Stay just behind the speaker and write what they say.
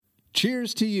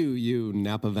Cheers to you, you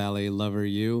Napa Valley lover,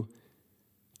 you.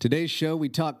 Today's show, we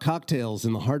talk cocktails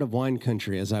in the heart of wine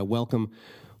country as I welcome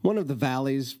one of the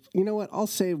Valley's, you know what, I'll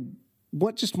say,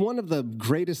 just one of the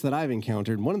greatest that I've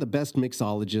encountered, one of the best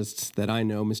mixologists that I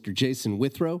know, Mr. Jason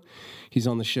Withrow. He's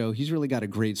on the show. He's really got a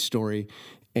great story,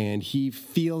 and he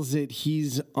feels it.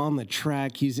 He's on the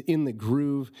track. He's in the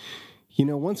groove. You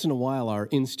know, once in a while, our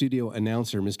in-studio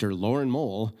announcer, Mr. Lauren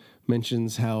Mole,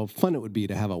 mentions how fun it would be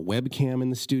to have a webcam in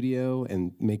the studio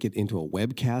and make it into a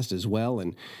webcast as well.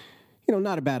 And, you know,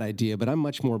 not a bad idea, but I'm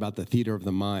much more about the theater of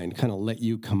the mind, kind of let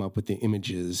you come up with the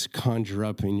images, conjure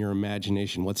up in your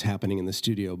imagination what's happening in the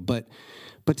studio. But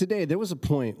today, there was a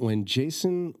point when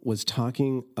Jason was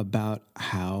talking about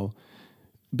how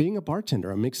being a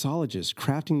bartender, a mixologist,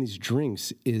 crafting these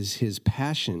drinks is his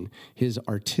passion, his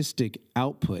artistic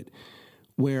output,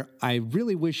 where I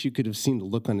really wish you could have seen the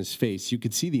look on his face. You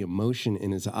could see the emotion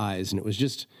in his eyes, and it was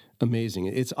just amazing.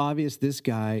 It's obvious this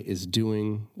guy is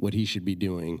doing what he should be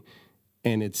doing,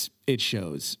 and it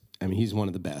shows. I mean, he's one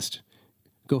of the best.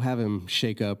 Go have him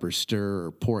shake up or stir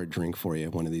or pour a drink for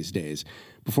you one of these days.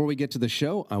 Before we get to the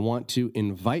show, I want to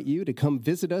invite you to come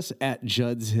visit us at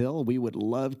Judd's Hill. We would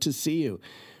love to see you.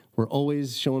 We're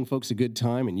always showing folks a good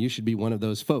time, and you should be one of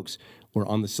those folks. We're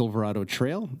on the Silverado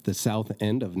Trail, the south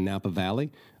end of Napa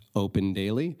Valley, open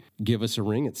daily. Give us a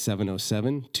ring at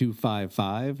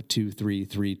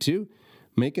 707-255-2332.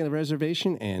 Make a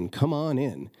reservation and come on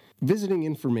in. Visiting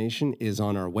information is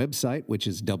on our website, which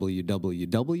is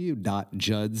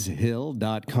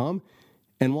www.juddshill.com.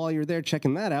 And while you're there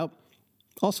checking that out,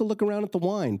 also look around at the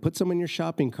wine. Put some in your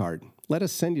shopping cart. Let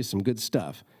us send you some good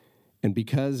stuff. And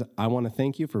because I want to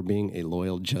thank you for being a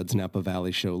loyal Judd's Napa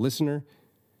Valley Show listener,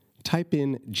 type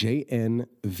in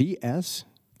JNVS,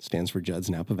 stands for Judd's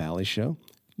Napa Valley Show,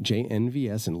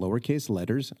 JNVS in lowercase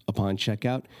letters upon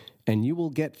checkout, and you will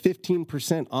get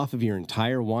 15% off of your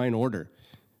entire wine order.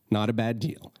 Not a bad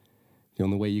deal. The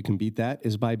only way you can beat that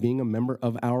is by being a member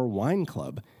of our wine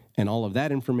club, and all of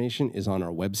that information is on our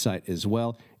website as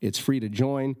well. It's free to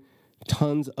join.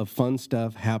 Tons of fun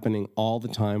stuff happening all the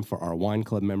time for our wine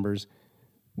club members.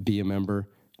 Be a member.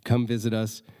 Come visit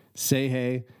us. Say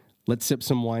hey. Let's sip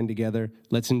some wine together.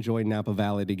 Let's enjoy Napa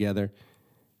Valley together.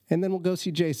 And then we'll go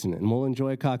see Jason, and we'll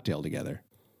enjoy a cocktail together.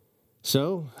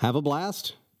 So, have a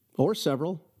blast, or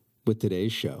several, with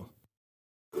today's show.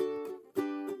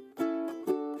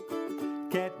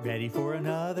 Get ready for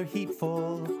another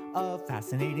heapful of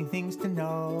fascinating things to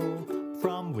know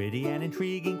from witty and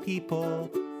intriguing people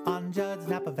on Judd's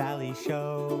Napa Valley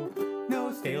Show.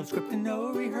 No stale script and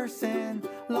no rehearsing,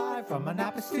 live from a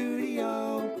Napa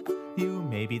studio. You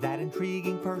may be that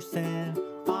intriguing person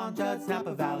on Judd's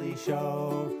Napa Valley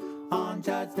Show. On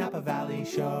Judd's Napa Valley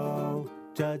Show.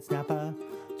 Judd's Napa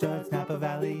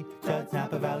Valley, Judd's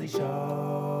Napa Valley Show.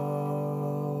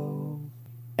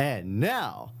 And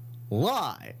now,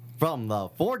 live from the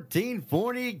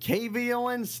 1440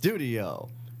 KVON studio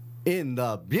in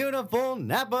the beautiful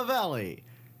Napa Valley,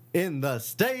 in the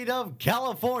state of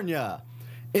California,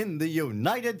 in the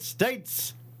United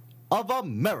States of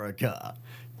America,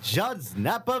 Judd's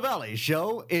Napa Valley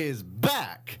Show is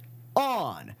back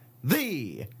on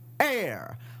the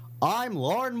air. I'm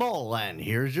Lauren Mole, and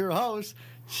here's your host,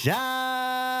 Judd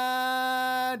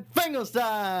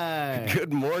Finkelstein.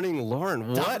 Good morning,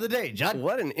 Lauren. Top of the day, Judd.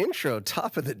 What an intro.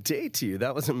 Top of the day to you.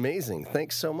 That was amazing.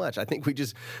 Thanks so much. I think we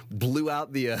just blew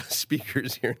out the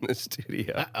speakers here in the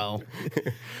studio. Uh-oh.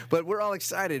 But we're all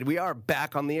excited. We are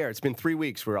back on the air. It's been 3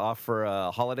 weeks. We're off for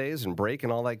holidays and break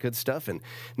and all that good stuff. And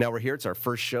now we're here. It's our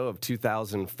first show of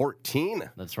 2014.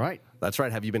 That's right. That's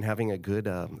right. Have you been having a good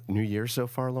New Year so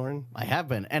far, Lauren? I have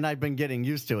been, and I've been getting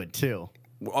used to it, too.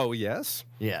 Oh, yes?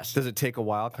 Yes. Does it take a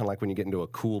while, kind of like when you get into a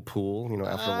cool pool? You know,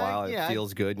 after a while, it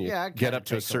feels good, and you get up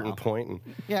to a certain point. And...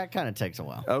 Yeah, it kind of takes a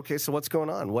while. Okay, so what's going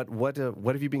on? What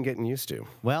have you been getting used to?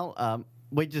 Well,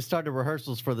 we just started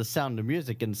rehearsals for The Sound of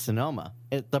Music in Sonoma.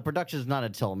 The production is not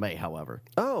until May, however.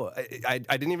 Oh, I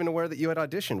didn't even know that you had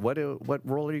auditioned. What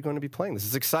role are you going to be playing? This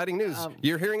is exciting news.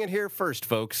 You're hearing it here first,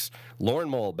 folks. Lauren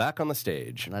Mole back on the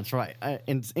stage. That's right.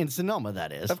 In Sonoma,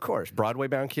 that is. Of course.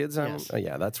 Broadway-bound kids? Yes.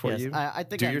 Yeah, that's where you I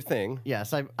think do your thing.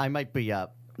 Yes, I might be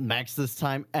Max this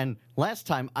time. And last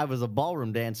time, I was a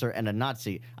ballroom dancer and a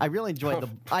Nazi. I really enjoyed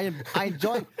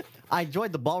I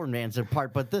enjoyed the ballroom dancer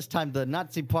part, but this time the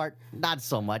Nazi part, not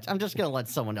so much. I'm just going to let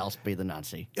someone else be the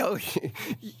Nazi. Oh,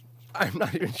 I'm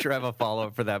not even sure I have a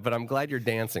follow-up for that, but I'm glad you're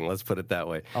dancing. Let's put it that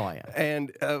way. Oh, I am. And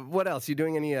what else? You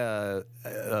doing any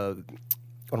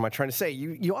what am I trying to say?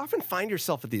 You often find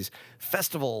yourself at these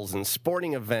festivals and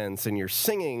sporting events, and you're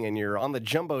singing and you're on the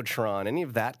Jumbotron. Any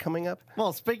of that coming up?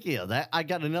 Well, speaking of that, I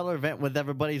got another event with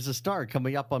Everybody's a Star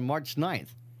coming up on March 9th.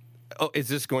 Oh, is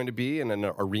this going to be in an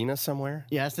arena somewhere?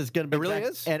 Yes, it's going to be It really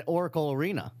back is? at Oracle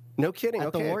Arena No kidding.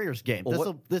 at the Warriors game.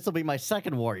 Well, This will be my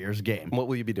second Warriors game. what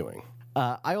will you be doing?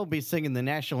 I will be singing the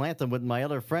national anthem with my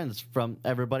other friends from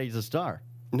Everybody's a Star.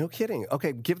 No kidding.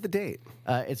 Okay, give the date.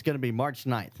 It's going to be March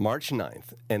 9th. March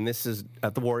 9th. And this is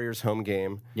at the Warriors home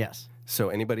game. Yes. So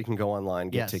anybody can go online,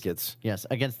 get Yes. tickets. Yes,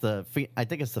 against I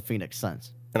think it's the Phoenix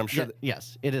Suns. And I'm sure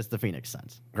Yes, it is the Phoenix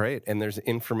Suns. Great. And there's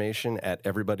information at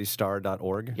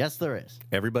everybodystar.org. Yes, there is.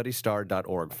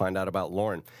 Everybodystar.org. Find out about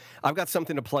Lauren. I've got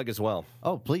something to plug as well.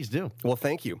 Oh, please do. Well,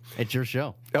 thank you. It's your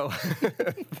show. Oh,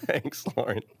 thanks,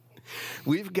 Lauren.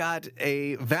 We've got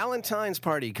a Valentine's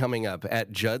party coming up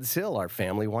at Judd's Hill, our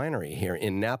family winery here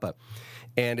in Napa.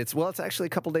 And it's actually a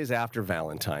couple days after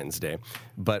Valentine's Day.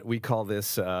 But we call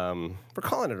this, we're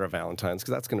calling it our Valentine's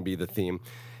because that's going to be the theme.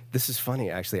 This is funny,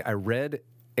 actually. I read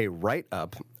a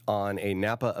write-up on a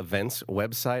Napa Events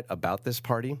website about this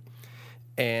party,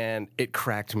 and it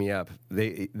cracked me up.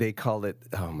 They called it,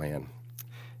 oh, man.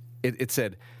 It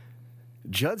said,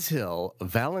 Judd's Hill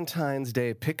Valentine's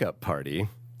Day Pickup Party.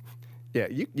 Yeah,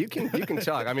 you can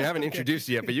talk. I mean, I haven't introduced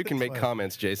you yet, but you can make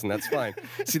comments, Jason. That's fine.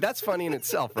 See, that's funny in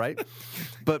itself, right?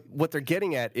 But what they're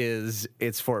getting at is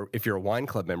it's for if you're a wine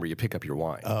club member, you pick up your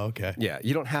wine. Oh, okay. Yeah,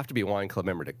 you don't have to be a wine club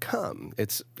member to come.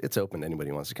 It's open to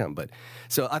anybody who wants to come. But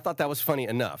so I thought that was funny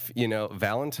enough. You know,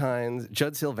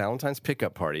 Judd's Hill Valentine's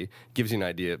Pickup Party gives you an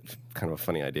idea, kind of a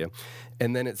funny idea,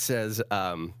 and then it says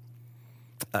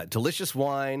delicious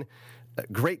wine,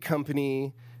 great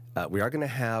company. We are going to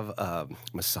have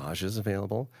massages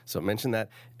available, so mention that.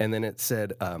 And then it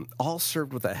said, all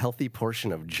served with a healthy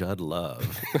portion of Judd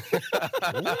love.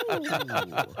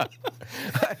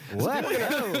 Wow.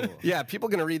 Yeah, people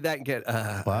are going to read that and get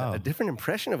Wow. a different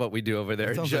impression of what we do over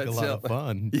there. That at sounds like a Judd's lot Hill. of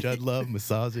fun. Judd Love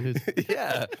massages.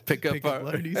 Yeah, pick up our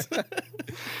parties.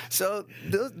 So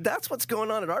that's what's going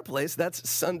on at our place. That's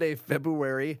Sunday,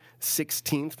 February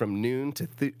 16th from noon to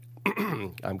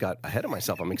I've got ahead of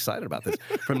myself. I'm excited about this.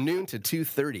 From noon to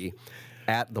 2:30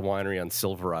 at the winery on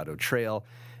Silverado Trail.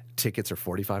 Tickets are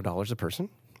 $45 a person,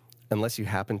 unless you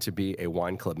happen to be a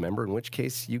wine club member, in which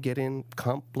case you get in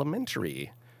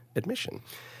complimentary admission.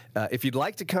 If you'd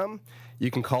like to come, you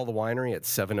can call the winery at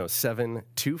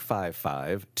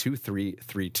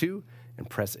 707-255-2332 and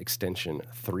press extension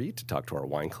 3 to talk to our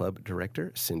wine club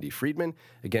director, Cindy Friedman.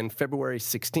 Again, February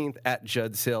 16th at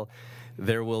Judd's Hill.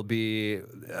 There will be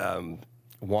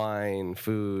wine,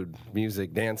 food,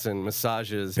 music, dancing,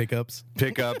 massages, Pickups.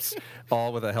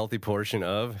 all with a healthy portion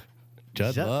of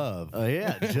Judd Love. Oh,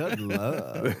 yeah, Judd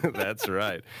Love. That's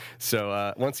right.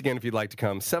 So once again, if you'd like to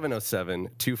come,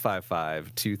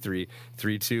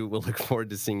 707-255-2332. We'll look forward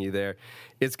to seeing you there.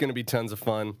 It's going to be tons of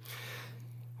fun.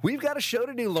 We've got a show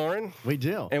to do, Lauren. We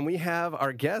do. And we have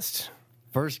our guest.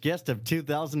 First guest of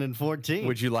 2014.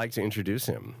 Would you like to introduce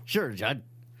him? Sure, Judd.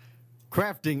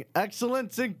 Crafting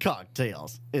excellence in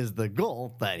cocktails is the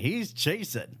goal that he's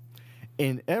chasing.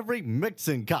 In every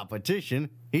mixing competition,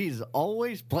 he's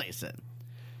always placing.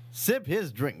 Sip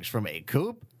his drinks from a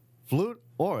coupe, flute,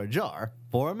 or a jar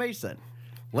for a mason.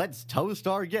 Let's toast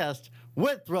our guest,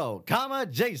 Withrow,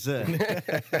 Jason. How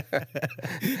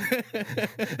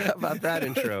about that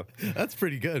intro? That's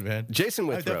pretty good, man. Jason I've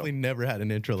Withrow. definitely never had an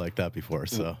intro like that before,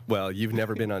 so. Well, you've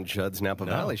never been on Judd's Napa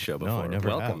Valley show before. No, I never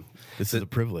Welcome. have. This is a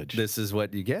privilege. This is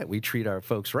what you get. We treat our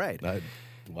folks right.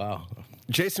 Wow.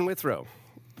 Jason Withrow,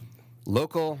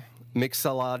 local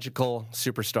mixological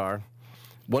superstar,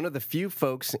 one of the few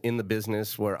folks in the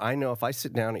business where I know if I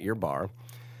sit down at your bar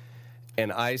and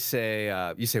I say,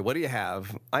 you say, what do you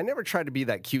have? I never try to be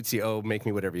that cutesy, make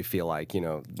me whatever you feel like,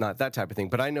 not that type of thing.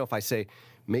 But I know if I say,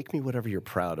 make me whatever you're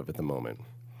proud of at the moment,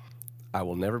 I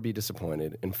will never be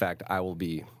disappointed. In fact, I will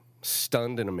be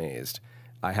stunned and amazed.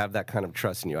 I have that kind of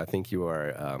trust in you. I think you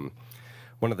are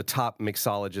one of the top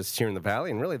mixologists here in the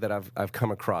Valley, and really that I've come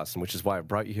across, and which is why I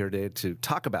brought you here today to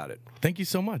talk about it. Thank you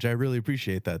so much. I really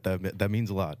appreciate that. That means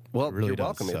a lot. Well, it really you're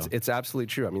does, welcome. so. It's absolutely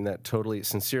true. I mean that totally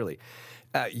sincerely.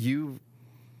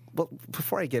 Well,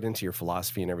 before I get into your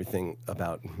philosophy and everything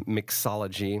about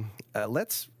mixology,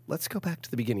 let's go back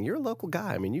to the beginning. You're a local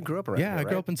guy. I mean, you grew up around here, I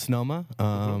grew up in Sonoma.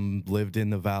 Lived in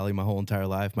the Valley my whole entire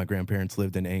life. My grandparents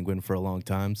lived in Angwin for a long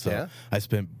time, so Yeah? I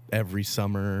spent every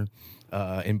summer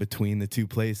in between the two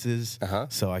places.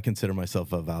 So I consider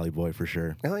myself a Valley boy for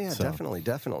sure. Oh, yeah, So definitely.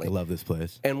 I love this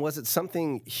place. And was it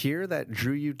something here that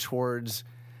drew you towards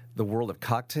the world of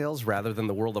cocktails rather than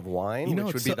the world of wine,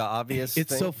 which would be the obvious It's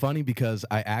thing? so funny because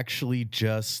I actually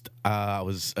just I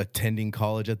was attending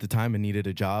college at the time and needed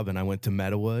a job, and I went to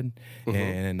Meadowood,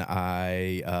 and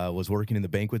I was working in the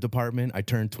banquet department. I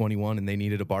turned 21, and they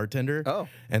needed a bartender. Oh.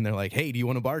 And they're like, "Hey, do you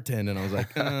want to bartend?" And I was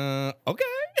like, "Okay."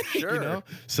 Sure.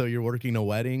 So you're working a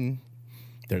wedding.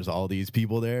 There's all these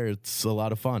people there. It's a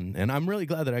lot of fun. And I'm really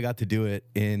glad that I got to do it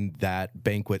in that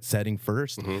banquet setting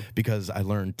first because I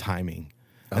learned timing.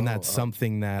 And that's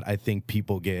something that I think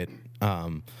people get,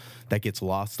 that gets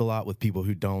lost a lot with people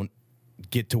who don't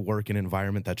get to work in an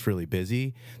environment that's really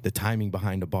busy. The timing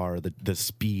behind a bar, the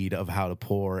speed of how to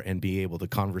pour and be able to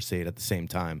conversate at the same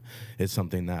time is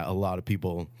something that a lot of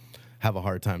people have a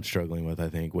hard time struggling with, I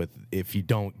think, with if you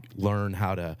don't learn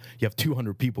how to, you have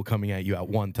 200 people coming at you at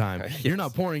one time. Yes. You're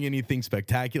not pouring anything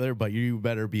spectacular, but you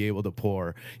better be able to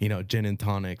pour, gin and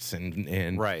tonics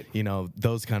and Right.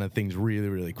 Those kind of things really,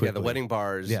 really quickly. Yeah, the wedding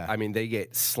bars, Yeah. I mean, they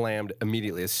get slammed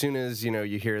immediately. As soon as,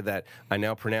 you hear that I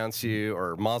now pronounce you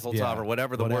or Mazel Tov Yeah, or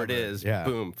whatever the word whatever. is, Yeah.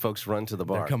 boom, folks run to the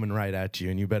bar. They're coming right at you,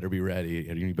 and you better be ready,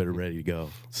 and you better ready to go.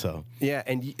 So Yeah,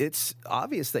 and it's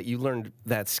obvious that you learned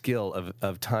that skill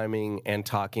of timing and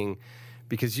talking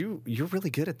because you're really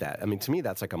good at that. I mean, to me,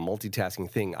 that's like a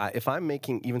multitasking thing. If I'm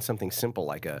making even something simple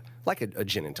like a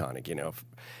gin and tonic,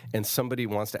 and somebody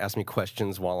wants to ask me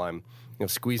questions while I'm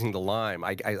squeezing the lime,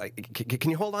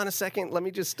 can you hold on a second? Let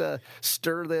me just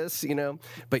stir this,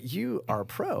 But you are a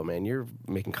pro, man. You're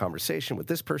making conversation with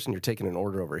this person. You're taking an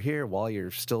order over here while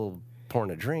you're still pouring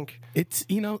a drink. it's,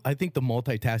 I think the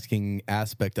multitasking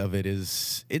aspect of it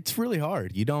is, it's really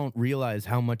hard. You don't realize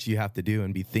how much you have to do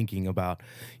and be thinking about,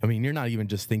 you're not even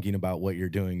just thinking about what you're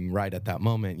doing right at that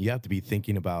moment. You have to be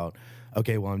thinking about,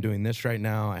 okay, well, I'm doing this right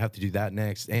now. I have to do that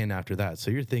next and after that. So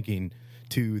you're thinking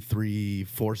 2, 3,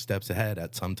 4 steps ahead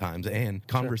at sometimes and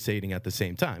conversating at the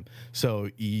same time. So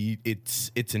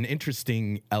it's an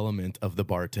interesting element of the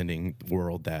bartending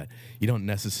world that you don't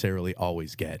necessarily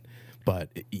always get.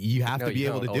 But you have to be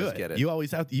able to do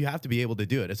it. You have to be able to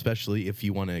do it, especially if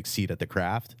you want to exceed at the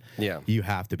craft. Yeah. You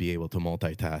have to be able to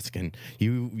multitask. And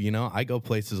I go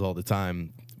places all the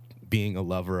time being a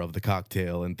lover of the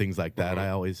cocktail and things like that. I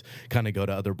always kind of go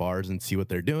to other bars and see what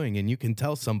they're doing, and you can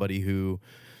tell somebody who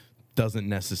doesn't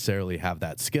necessarily have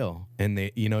that skill, and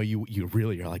they, you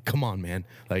really are like, come on, man,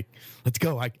 like, let's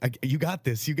go. You got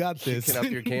this. You got this. Picking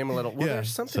up your game a little. Well, Yeah,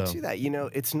 there's something so- to that.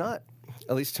 It's not,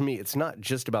 at least to me, it's not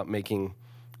just about making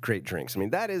great drinks. I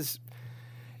mean, that is,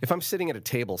 if I'm sitting at a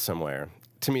table somewhere,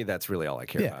 to me, that's really all I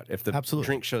care Yeah, about. If the absolutely.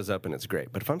 drink shows up and it's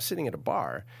great. But if I'm sitting at a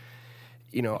bar,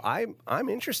 I'm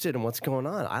interested in what's going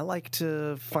on. I like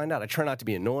to find out. I try not to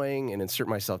be annoying and insert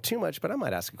myself too much, but I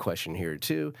might ask a question here or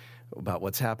two about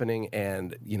what's happening.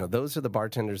 And, those are the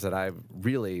bartenders that I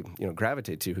really,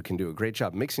 gravitate to, who can do a great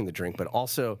job mixing the drink, but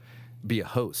also be a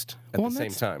host at the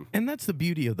same time. And that's the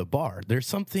beauty of the bar. There's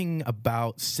something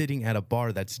about sitting at a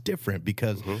bar that's different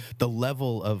because the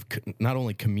level of not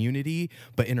only community,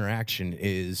 but interaction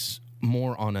is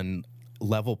more on a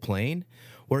level plane.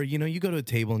 Where, you go to a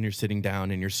table and you're sitting down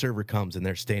and your server comes and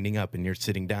they're standing up and you're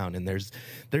sitting down, and there's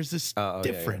this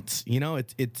difference.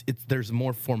 It's there's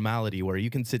more formality where you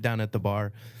can sit down at the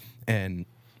bar and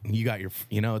you got your,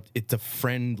 it's a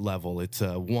friend level. It's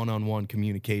a one-on-one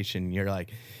communication.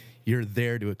 You're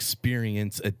there to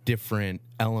experience a different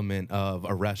element of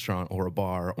a restaurant or a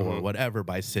bar or whatever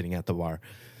by sitting at the bar.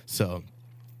 So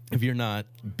if you're not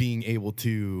being able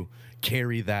to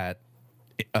carry that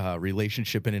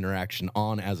relationship and interaction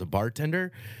on as a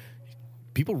bartender,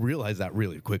 people realize that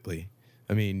really quickly.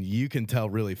 I mean, you can tell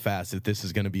really fast if this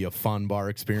is going to be a fun bar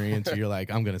experience. Or you're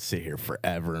like, I'm going to sit here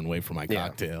forever and wait for my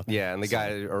cocktail. Yeah, and the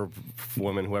guy or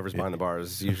woman, whoever's behind the bar,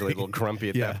 is usually a little grumpy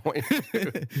at that point.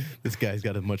 This guy's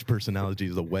got as much personality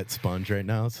as a wet sponge right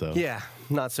now. So Yeah,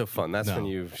 not so fun. That's No. when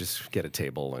you just get a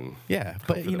table and yeah, hope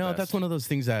but for the that's best. one of those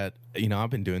things that I've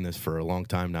been doing this for a long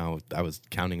time now. I was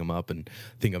counting them up, and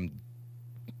I think I'm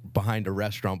behind a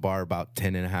restaurant bar about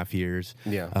 10 and a half years.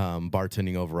 Yeah.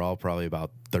 Bartending overall probably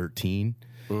about 13.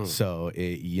 So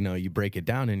you break it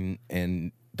down,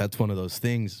 and that's one of those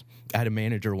things. I had a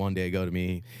manager one day go to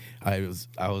me. I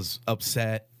was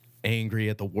upset, angry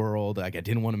at the world. Like, I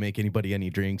didn't want to make anybody any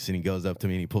drinks, and he goes up to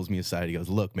me and he pulls me aside. He goes,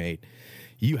 "Look, mate,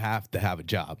 you have to have a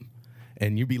job,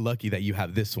 and you'd be lucky that you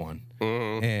have this one.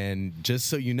 And just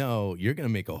so you know, you're going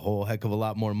to make a whole heck of a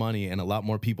lot more money and a lot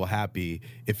more people happy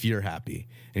if you're happy."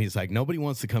 And he's like, "Nobody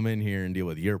wants to come in here and deal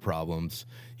with your problems.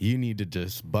 You need to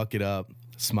just buck it up,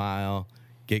 smile,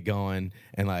 get going,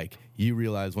 and like you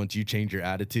realize once you change your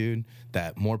attitude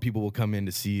that more people will come in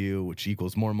to see you, which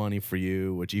equals more money for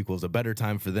you, which equals a better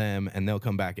time for them, and they'll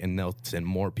come back and they'll send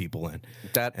more people in.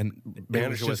 That and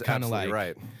manager was kind of absolutely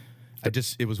like right.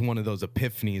 it was one of those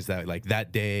epiphanies that like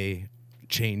that day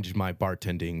changed my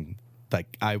bartending.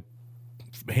 Like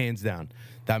hands down,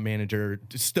 that manager,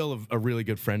 still a really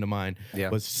good friend of mine,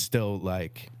 was still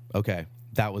like, okay,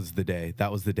 that was the day. That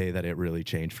was the day that it really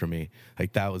changed for me.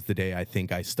 Like that was the day I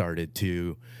think I started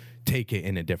to take it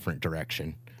in a different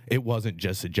direction. It wasn't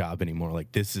just a job anymore.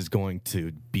 Like this is going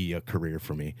to be a career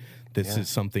for me. This is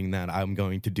something that I'm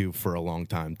going to do for a long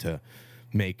time to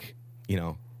make,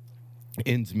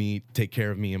 ends meet, take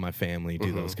care of me and my family,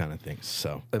 do those kind of things.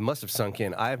 So it must have sunk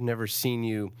in. I've never seen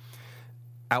you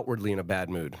outwardly in a bad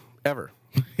mood ever.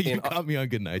 You caught me on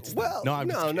good nights. Well,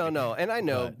 no. And I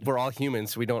know we're all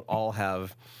humans. So we don't all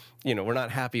have, we're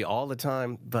not happy all the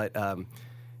time. But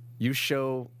you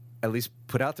show, at least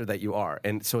put out there that you are.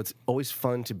 And so it's always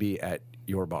fun to be at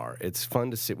your bar. It's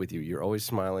fun to sit with you. You're always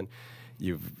smiling.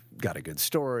 You've got a good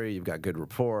story. You've got good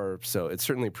rapport. So it's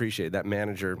certainly appreciated. That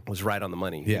manager was right on the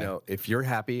money. Yeah. If you're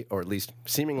happy, or at least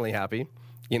seemingly happy,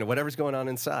 whatever's going on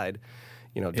inside,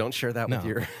 don't share that with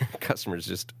your customers.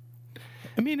 Just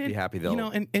be happy though.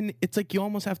 And it's like you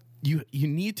almost have you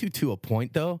need to a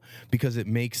point though, because it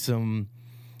makes them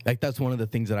like that's one of the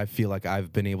things that I feel like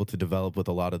I've been able to develop with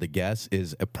a lot of the guests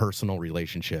is a personal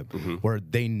relationship where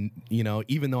they,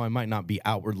 even though I might not be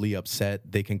outwardly upset,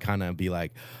 they can kind of be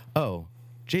like, oh,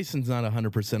 Jason's not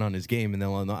 100% on his game, and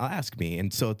they'll ask me.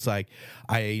 And so it's like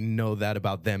I know that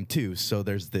about them too. So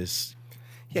there's this.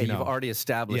 Yeah, you've already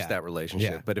established that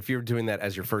relationship. Yeah. But if you're doing that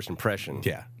as your first impression,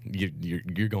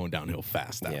 you're going downhill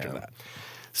fast after that.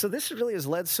 So this really has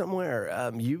led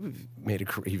somewhere. You've made a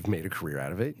career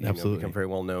out of it. Absolutely, become very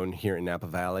well known here in Napa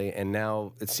Valley, and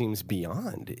now it seems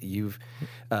beyond. You've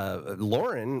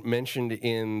Lauren mentioned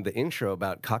in the intro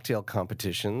about cocktail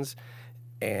competitions,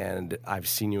 and I've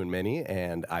seen you in many,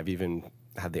 and I've even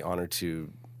had the honor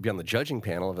to be on the judging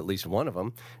panel of at least one of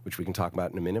them, which we can talk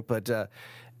about in a minute. But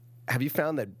have you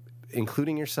found that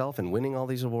including yourself and winning all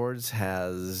these awards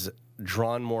has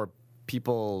drawn more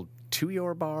people to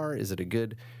your bar? Is it a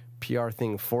good PR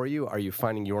thing for you? Are you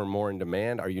finding you're more in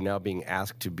demand? Are you now being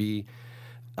asked to be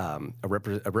a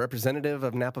representative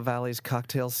of Napa Valley's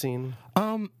cocktail scene?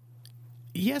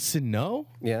 Yes and no.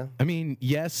 Yeah. I mean,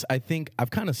 yes, I think I've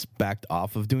kind of backed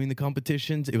off of doing the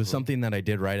competitions. It was something that I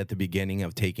did right at the beginning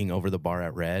of taking over the bar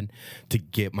at Red to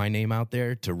get my name out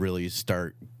there, to really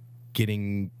start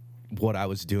getting what I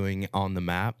was doing on the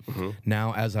map.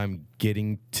 Now, as I'm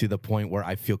getting to the point where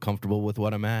I feel comfortable with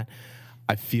what I'm at,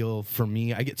 I feel, for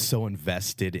me, I get so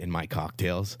invested in my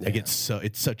cocktails. Yeah.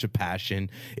 It's such a passion.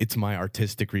 It's my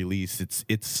artistic release.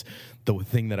 It's the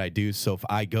thing that I do. So if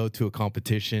I go to a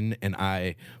competition and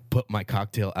I put my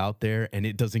cocktail out there and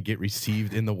it doesn't get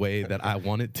received in the way that I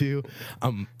want it to,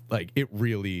 like it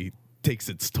really takes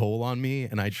its toll on me.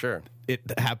 And it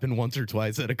happened once or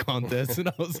twice at a contest, and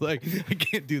I was like, I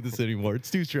can't do this anymore. It's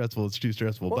too stressful.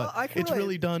 Well, but it's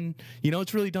really done.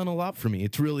 It's really done a lot for me.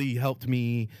 It's really helped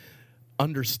me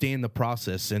understand the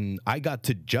process, and I got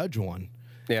to judge one,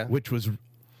 which was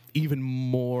even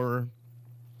more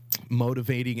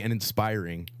motivating and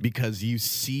inspiring because you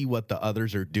see what the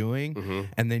others are doing,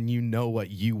 and then you know what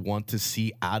you want to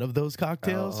see out of those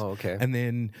cocktails. And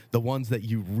then the ones that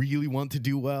you really want to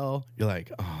do well, you're like,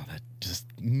 oh, that just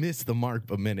missed the mark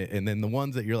a minute. And then the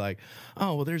ones that you're like,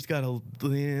 oh, well, there's got a,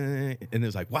 and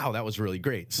it's like, wow, that was really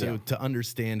great. So to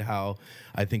understand how,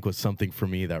 I think, was something for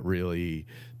me that really,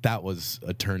 that was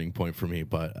a turning point for me.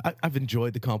 But I've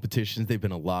enjoyed the competitions. They've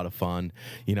been a lot of fun.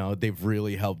 They've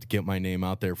really helped get my name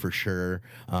out there for sure.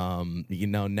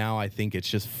 Now I think it's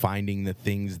just finding the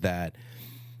things that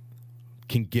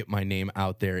can get my name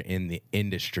out there in the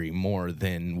industry more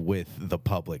than with the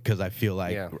public. Because I feel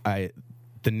like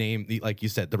the name, like you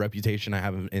said, the reputation I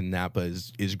have in Napa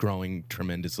is growing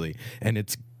tremendously, and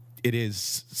it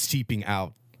is seeping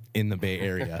out in the Bay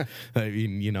Area. I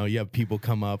mean, you have people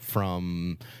come up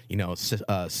from,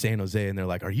 San Jose, and they're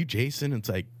like, "Are you Jason?" And it's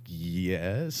like,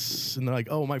 "Yes." And they're like,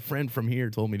 "Oh, my friend from here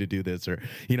told me to do this," or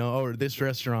or this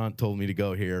restaurant told me to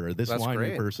go here, or this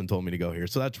winery person told me to go here.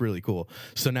 So that's really cool.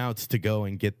 So now it's to go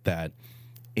and get that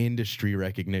industry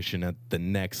recognition at the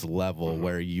next level,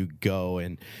 where you go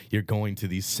and you're going to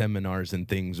these seminars and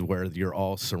things where you're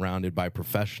all surrounded by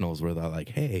professionals, where they're like,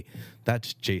 "Hey,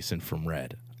 that's Jason from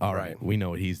Red. All right, we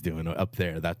know what he's doing up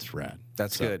there. That's rad."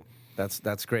 That's good.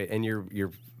 That's great. And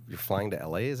you're flying to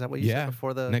LA? Is that what you said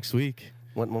before the next week?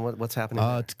 What's happening?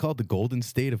 There? It's called the Golden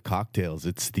State of Cocktails.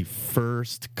 It's the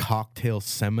first cocktail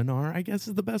seminar, I guess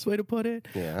is the best way to put it.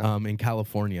 Yeah. In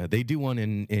California, they do one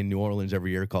in New Orleans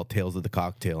every year called Tales of the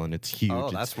Cocktail, and it's huge.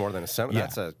 Oh, that's more than a seminar.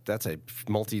 Yeah. That's a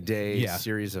multi-day Yeah.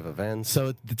 series of events.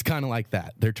 So it's kind of like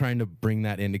that. They're trying to bring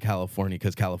that into California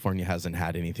because California hasn't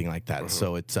had anything like that.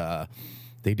 So it's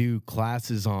they do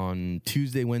classes on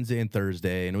Tuesday, Wednesday, and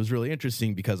Thursday, and it was really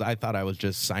interesting because I thought I was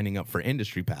just signing up for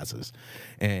industry passes,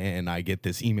 and I get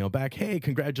this email back, "Hey,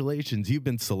 congratulations, you've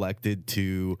been selected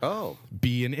to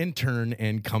be an intern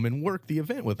and come and work the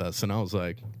event with us." And I was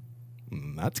like,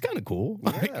 "That's kind of cool.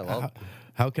 Yeah,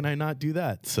 how can I not do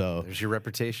that?" So there's your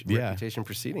reputation. Yeah. Reputation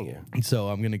preceding you. So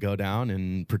I'm going to go down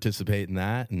and participate in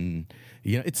that. And,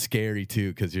 it's scary too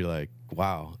because you're like,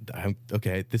 wow,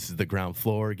 okay, this is the ground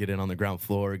floor. Get in on the ground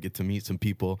floor, get to meet some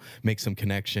people, make some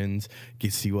connections,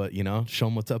 see what, show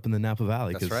them what's up in the Napa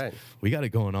Valley. That's right. We got it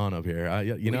going on up here.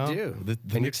 We do. The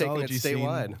And you're taking it mixology scene,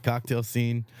 statewide. cocktail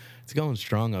scene, it's going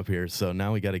strong up here. So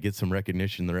now we got to get some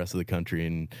recognition in the rest of the country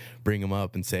and bring them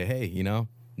up and say, hey,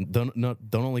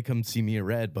 don't only come see me at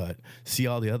Red, but see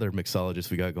all the other mixologists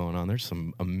we got going on. There's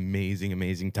some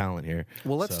amazing talent here.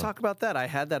 Well, let's talk about that. I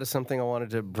had that as something I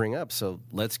wanted to bring up, so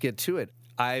let's get to it.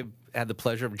 I had the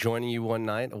pleasure of joining you one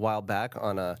night a while back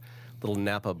on a little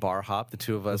Napa bar hop. The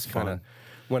two of us kind of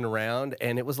went around,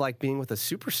 and it was like being with a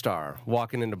superstar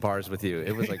walking into bars with you.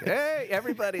 It was like, hey,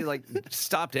 everybody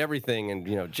stopped everything,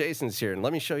 and Jason's here, and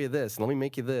let me show you this, and let me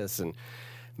make you this, and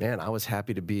man, I was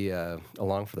happy to be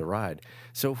along for the ride.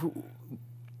 So,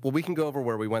 we can go over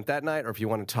where we went that night, or if you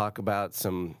want to talk about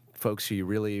some folks who you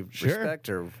really respect,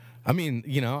 or I mean,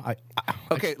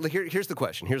 okay. Here's the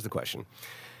question.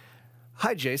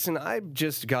 Hi, Jason. I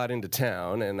just got into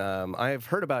town, and I've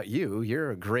heard about you.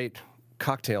 You're a great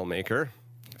cocktail maker.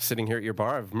 Sitting here at your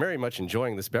bar, I'm very much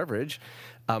enjoying this beverage.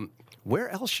 Where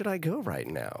else should I go right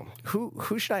now?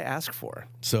 Who should I ask for?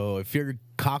 So if you're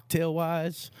cocktail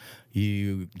wise,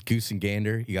 you Goose and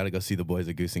Gander, you got to go see the boys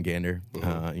at Goose and Gander.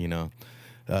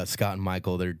 Scott and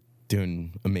Michael, they're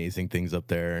doing amazing things up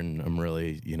there, and I'm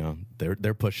really,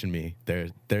 they're pushing me. They're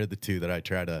the two that I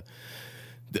try to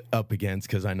up against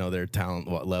because I know their talent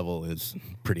level is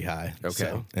pretty high.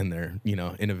 Okay, and their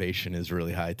innovation is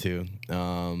really high too.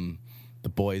 The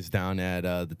boys down at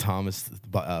the Thomas,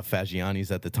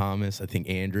 Fagiani's at the Thomas. I think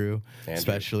Andrew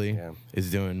especially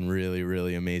is doing really,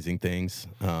 really amazing things.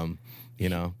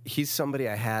 He's somebody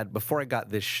I had, before I got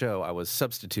this show, I was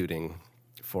substituting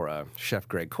for Chef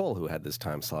Greg Cole, who had this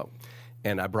time slot.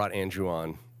 And I brought Andrew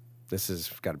on. This has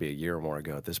got to be a year or more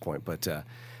ago at this point. But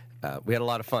we had a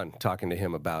lot of fun talking to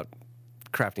him about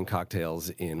crafting cocktails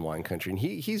in wine country. And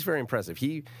he's very impressive.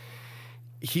 He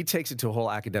takes it to a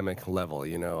whole academic level.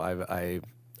 I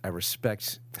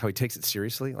respect how he takes it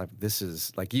seriously. Like this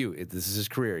is his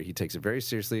career. He takes it very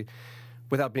seriously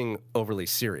without being overly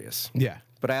serious. Yeah.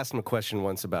 But I asked him a question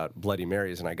once about Bloody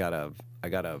Marys, and I got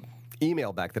a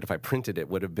email back that if I printed it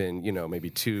would have been,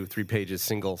 maybe 2-3 pages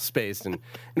single spaced, and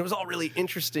it was all really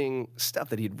interesting stuff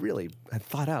that he'd really had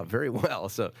thought out very well.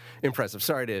 So impressive.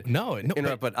 Sorry to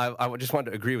interrupt, but I just wanted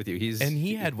to agree with you.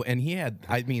 He had.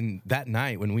 I mean, that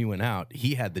night when we went out,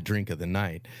 he had the drink of the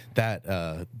night.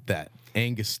 That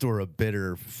Angostura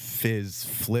bitter fizz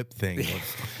flip thing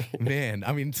was, man.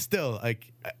 I mean, still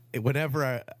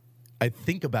whenever I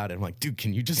think about it, I'm like, dude,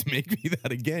 can you just make me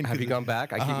that again? Have you gone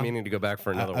back? I keep meaning to go back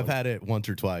for another one. I've had it once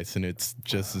or twice, and it's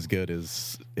just as good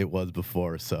as it was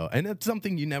before. So, and it's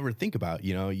something you never think about.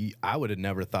 I would have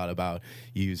never thought about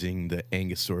using the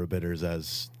Angostura bitters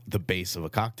as the base of a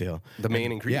cocktail. The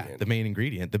main ingredient. Yeah, the main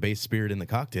ingredient, the base spirit in the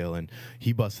cocktail. And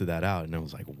he busted that out, and I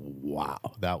was like, wow,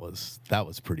 that was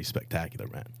pretty spectacular,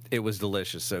 man. It was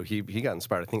delicious. So he got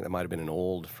inspired. I think that might have been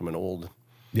from an old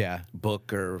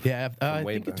book or I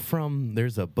think it's from,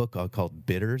 there's a book called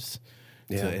Bitters,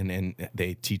 and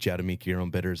they teach you how to make your own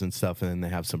bitters and stuff, and then they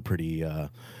have some pretty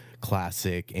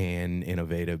classic and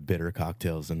innovative bitter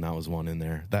cocktails, and that was one in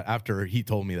there. That after he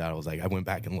told me that, I was like, I went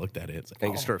back and looked at it. It's like,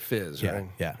 Angostura Fizz, right?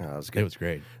 Yeah, that was good. It was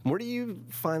great. Where do you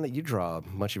find that you draw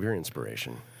much of your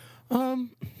inspiration?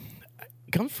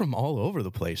 Comes from all over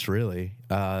the place, really.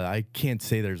 I can't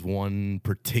say there's one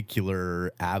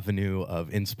particular avenue of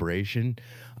inspiration.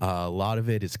 A lot of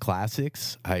it is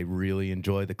classics. I really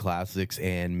enjoy the classics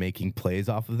and making plays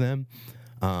off of them.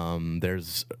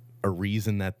 There's a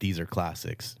reason that these are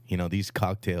classics. These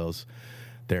cocktails,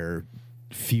 they're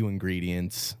few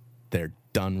ingredients. They're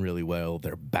done really well.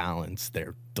 They're balanced.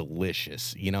 They're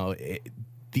delicious.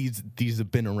 These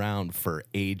have been around for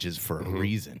ages for a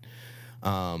reason.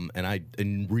 And I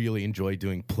really enjoy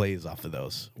doing plays off of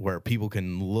those, where people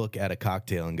can look at a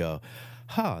cocktail and go,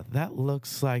 that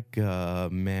looks like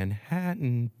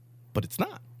Manhattan, but it's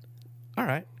not. All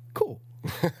right, cool.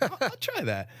 I'll try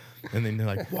that. And then they're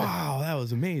like, wow, that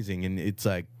was amazing. And it's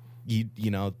like,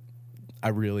 you know, I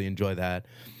really enjoy that.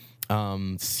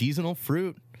 Seasonal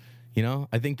fruit, you know,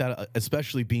 I think that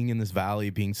especially being in this valley,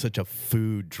 being such a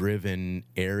food-driven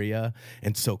area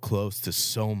and so close to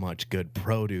so much good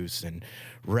produce and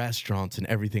restaurants and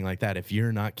everything like that, if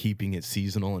you're not keeping it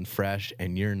seasonal and fresh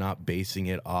and you're not basing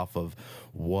it off of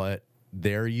what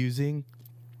they're using,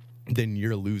 then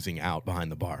you're losing out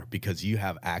behind the bar because you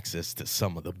have access to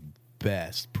some of the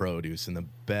best produce and the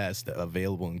best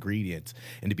available ingredients,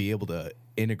 and to be able to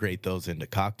integrate those into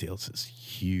cocktails is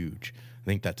huge. I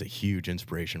think that's a huge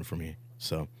inspiration for me.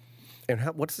 So, And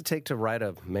what's it take to write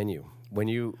a menu?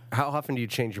 How often do you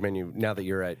change your menu now that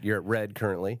you're at Red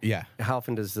currently? Yeah. How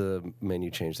often does the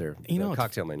menu change there? The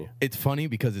cocktail menu. It's funny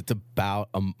because it's about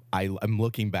I'm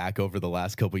looking back over the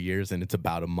last couple of years, and it's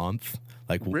about a month.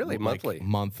 Really? Monthly?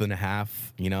 Month and a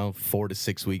half. 4 to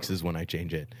 6 weeks is when I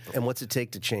change it. And what's it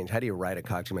take to change? How do you write a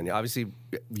cocktail menu? Obviously,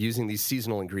 using these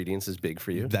seasonal ingredients is big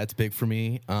for you. That's big for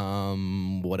me.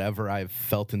 Whatever I've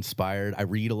felt inspired. I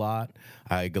read a lot.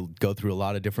 I go through a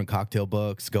lot of different cocktail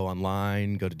books, go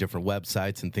online, go to different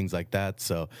websites and things like that.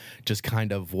 So just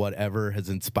kind of whatever has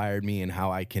inspired me and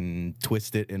how I can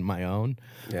twist it in my own.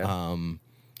 Yeah.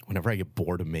 Whenever I get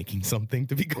bored of making something,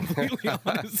 to be completely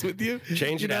honest with you,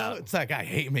 change it out. It's like, I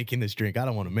hate making this drink. I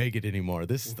don't want to make it anymore.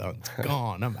 This stuff's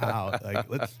gone. I'm out. I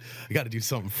got to do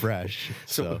something fresh.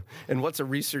 So, and what's a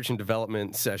research and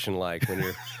development session like when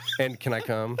you're? And can I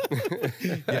come?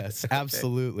 Yes,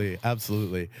 absolutely,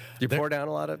 absolutely. Do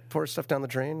you pour stuff down the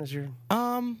drain as you're?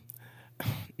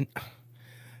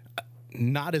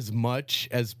 Not as much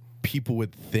as people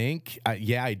would think.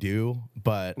 Yeah, I do,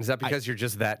 but Is that because you're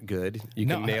just that good? You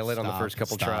can nail it on the first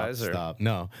couple tries? Or? Stop.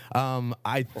 No.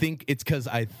 I think it's because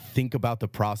I think about the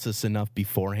process enough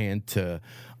beforehand to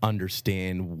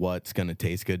understand what's going to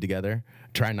taste good together.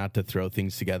 Try not to throw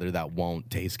things together that won't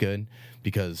taste good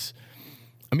because,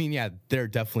 there are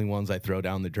definitely ones I throw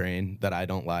down the drain that I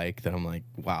don't like, that I'm like,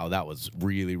 wow, that was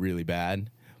really, really bad.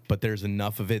 But there's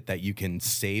enough of it that you can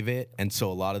save it. And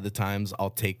so a lot of the times I'll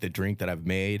take the drink that I've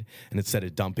made and instead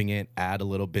of dumping it, add a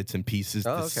little bits and pieces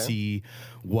to see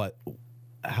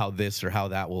how this or how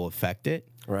that will affect it.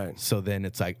 Right. So then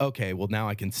it's like, okay, well now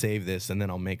I can save this and then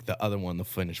I'll make the other one the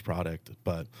finished product.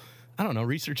 But I don't know,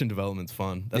 research and development's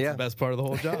fun. That's the best part of the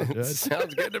whole job.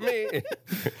 Sounds good to me.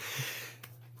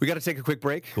 We got to take a quick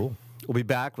break. Cool. We'll be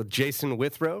back with Jason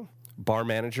Withrow, bar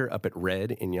manager up at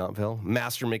Red in Yountville,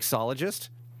 master mixologist.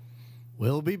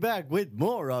 We'll be back with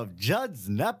more of Judd's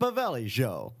Napa Valley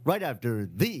Show right after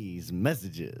these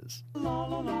messages.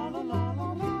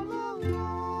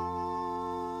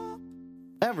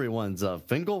 Everyone's a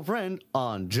Finkel friend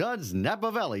on Judd's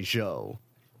Napa Valley Show.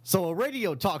 So a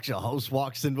radio talk show host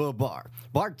walks into a bar.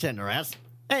 Bartender asks,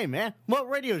 "Hey man, what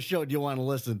radio show do you want to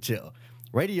listen to?"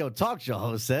 Radio talk show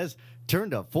host says, "Turn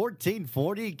to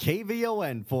 1440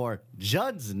 KVON for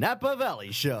Judd's Napa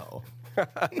Valley Show."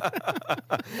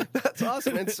 That's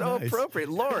awesome and so appropriate.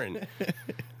 Lauren,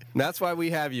 that's why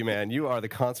we have you, man. You are the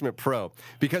consummate pro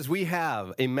because we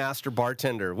have a master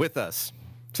bartender with us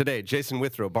today, Jason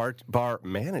Withrow, bar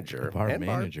manager.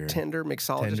 Bartender,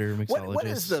 mixologist. What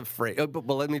is the phrase?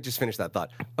 Well, let me just finish that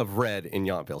thought of Red in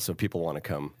Yountville so people want to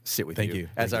come sit with you.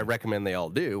 As I recommend they all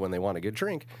do when they want a good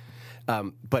drink.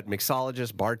 But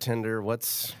mixologist, bartender,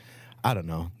 I don't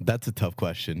know. That's a tough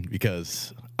question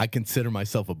because I consider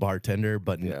myself a bartender,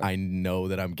 but I know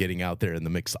that I'm getting out there in the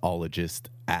mixologist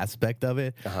aspect of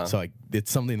it. So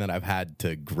it's something that I've had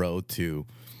to grow to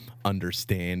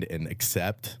understand and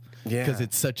accept because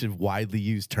it's such a widely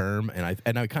used term.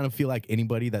 And I kind of feel like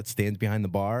anybody that stands behind the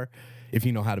bar, if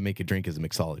you know how to make a drink, is a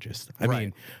mixologist. I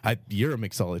mean, you're a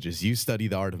mixologist. You study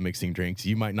the art of mixing drinks.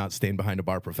 You might not stand behind a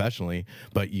bar professionally,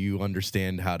 but you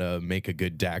understand how to make a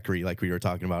good daiquiri like we were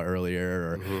talking about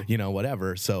earlier or,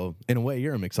 whatever. So in a way,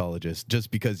 you're a mixologist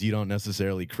just because you don't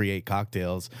necessarily create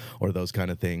cocktails or those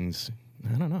kind of things.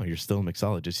 I don't know. You're still a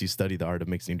mixologist. You study the art of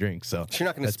mixing drinks. So you're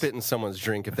not going to spit in someone's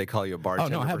drink if they call you a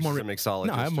bartender versus a mixologist.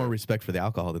 No, I have more respect for the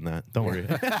alcohol than that. Don't worry.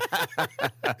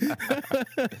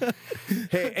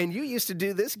 Hey, and you used to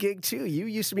do this gig too. You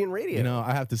used to be in radio.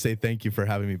 I have to say thank you for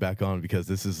having me back on because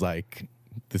this is like...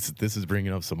 This is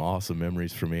bringing up some awesome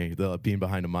memories for me. Being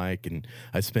behind a mic, and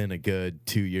I spent a good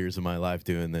 2 years of my life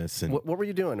doing this. And what were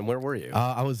you doing, and where were you?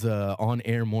 I was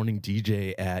on-air morning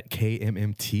DJ at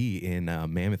KMMT in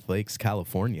Mammoth Lakes,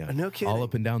 California. No kidding. All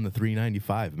up and down the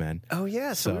 395, man. Oh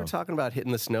yeah, so we were talking about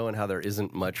hitting the snow and how there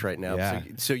isn't much right now. Yeah.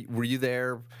 So were you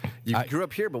there You grew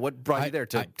up here, but what brought you there?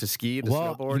 To ski, to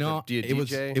snowboard? Do you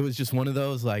DJ? It was just one of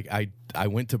those, like, I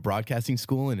went to broadcasting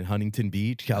school in Huntington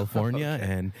Beach, California,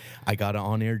 Okay. and I got an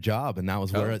on-air job, and that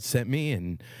was where it sent me,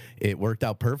 and it worked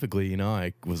out perfectly. You know,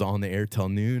 I was on the air till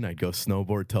noon. I'd go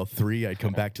snowboard till 3. I'd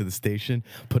come back to the station,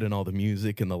 put in all the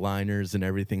music and the liners and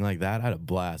everything like that. I had a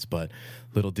blast, but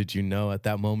little did you know at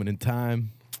that moment in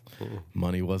time,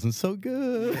 money wasn't so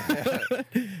good.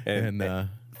 and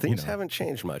Things haven't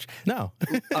changed much. No.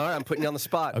 All right, I'm putting you on the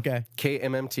spot. Okay.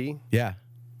 KMMT, Yeah.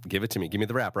 give it to me. Give me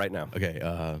the rap right now. Okay.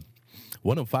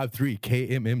 105.3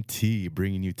 KMMT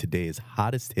bringing you today's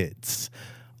hottest hits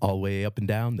all the way up and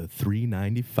down the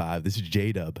 395. This is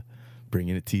J-Dub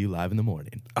bringing it to you live in the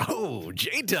morning. Oh,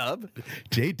 J-Dub.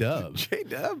 J-Dub.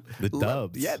 J-Dub. The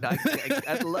Dubs. Yeah,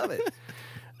 I love it.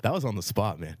 That was on the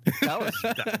spot, man. That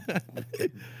was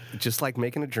just like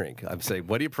making a drink. I'm saying,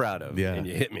 what are you proud of? Yeah. And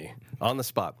you hit me on the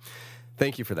spot.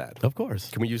 Thank you for that. Of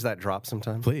course. Can we use that drop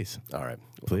sometime? Please. All right.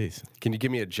 Please. Can you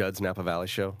give me a Judd's Napa Valley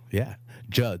show? Yeah.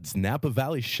 Judd's Napa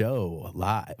Valley Show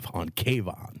live on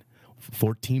KVON,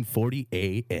 1440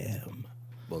 AM.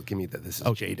 Well, give me that. This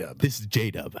is J-Dub. This is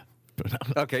J-Dub.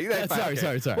 Okay. That's fine.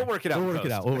 Sorry. We'll work it out. We'll work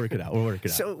it out. We'll work it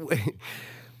out. So,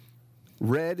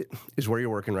 Red is where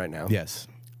you're working right now. Yes.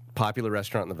 Popular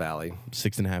restaurant in the Valley.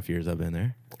 6.5 years I've been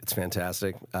there. It's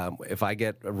fantastic. If I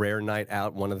get a rare night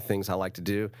out, one of the things I like to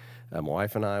do, my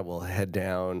wife and I will head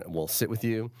down and we'll sit with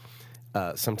you.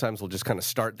 Sometimes we'll just kind of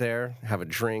start there, have a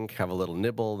drink, have a little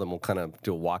nibble, then we'll kind of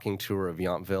do a walking tour of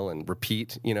Yountville and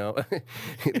repeat, the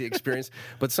experience.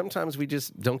 But sometimes we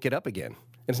just don't get up again.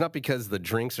 It's not because the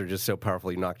drinks are just so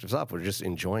powerfully knocked us off. We're just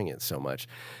enjoying it so much.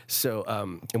 So,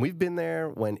 and we've been there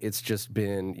when it's just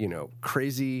been,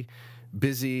 crazy,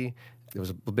 busy. There was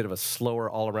a bit of a slower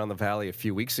all around the valley a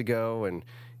few weeks ago, and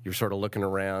you're sort of looking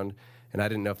around. And I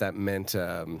didn't know if that meant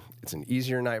it's an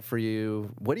easier night for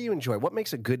you. What do you enjoy? What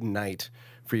makes a good night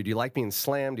for you? Do you like being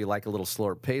slammed? Do you like a little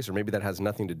slower pace? Or maybe that has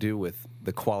nothing to do with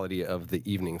the quality of the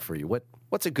evening for you.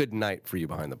 What's a good night for you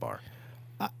behind the bar?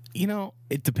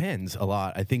 It depends a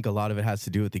lot. I think a lot of it has to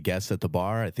do with the guests at the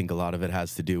bar. I think a lot of it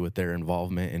has to do with their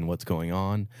involvement in what's going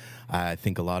on. I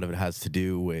think a lot of it has to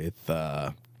do with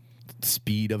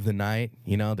speed of the night.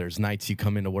 There's nights you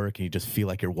come into work and you just feel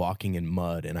like you're walking in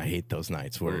mud, and I hate those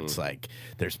nights where it's like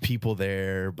there's people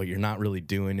there but you're not really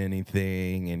doing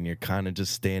anything and you're kind of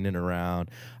just standing around.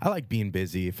 I like being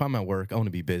busy. If I'm at work, I want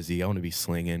to be busy. I want to be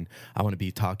slinging. I want to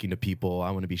be talking to people.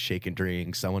 I want to be shaking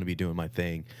drinks. I want to be doing my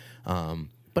thing.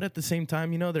 But at the same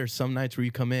time, there's some nights where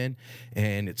you come in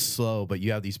and it's slow, but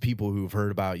you have these people who've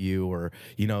heard about you, or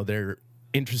they're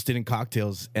interested in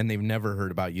cocktails and they've never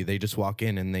heard about you. They just walk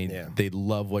in and they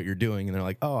love what you're doing, and they're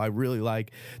like, oh, I really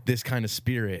like this kind of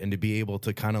spirit. And to be able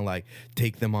to kind of like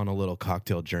take them on a little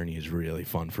cocktail journey is really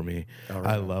fun for me. Right.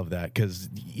 I love that because,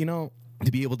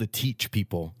 to be able to teach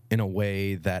people in a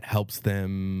way that helps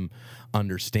them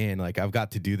understand, like I've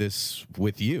got to do this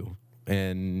with you.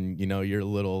 And, your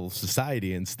little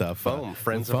society and stuff. Foam,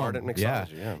 Friends of Ardent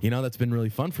Mixology. Yeah. That's been really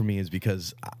fun for me is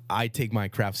because I take my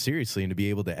craft seriously, and to be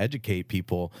able to educate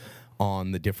people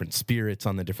on the different spirits,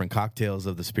 on the different cocktails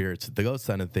of the spirits, those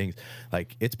kind of things,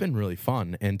 like it's been really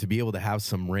fun. And to be able to have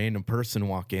some random person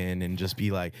walk in and just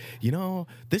be like,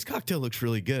 this cocktail looks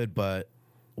really good, but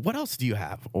what else do you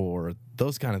have? Or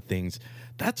those kind of things.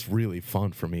 That's really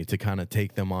fun for me to kind of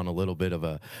take them on a little bit of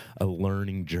a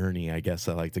learning journey, I guess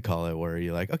I like to call it, where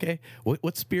you're like, okay,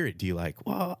 what spirit do you like?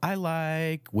 Well, I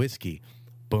like whiskey.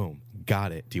 Boom,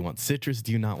 got it. Do you want citrus?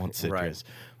 Do you not want citrus? Right.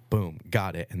 Boom,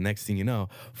 got it. And next thing you know,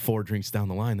 4 drinks down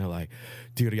the line, they're like,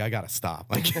 dude, I got to stop.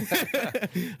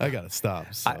 I got to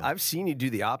stop. So. I've seen you do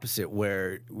the opposite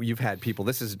where you've had people,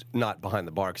 this is not behind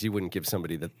the bar because you wouldn't give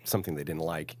somebody something they didn't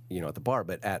like, at the bar,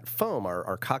 but at Foam,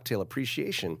 our cocktail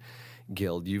appreciation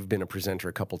guild, you've been a presenter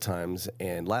a couple times,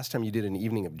 and last time you did an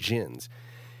evening of gins.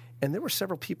 And there were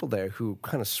several people there who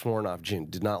kind of sworn off gin,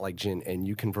 did not like gin, and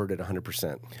you converted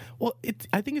 100%. Well,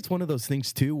 I think it's one of those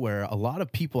things, too, where a lot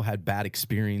of people had bad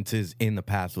experiences in the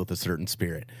past with a certain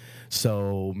spirit.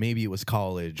 So maybe it was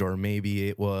college, or maybe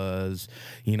it was,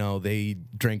 they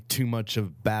drank too much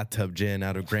of bathtub gin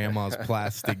out of grandma's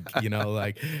plastic,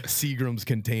 like Seagram's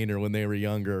container when they were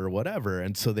younger or whatever.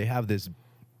 And so they have this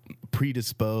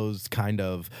predisposed kind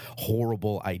of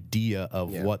horrible idea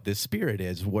of what this spirit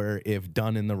is, where if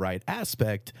done in the right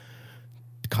aspect,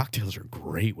 cocktails are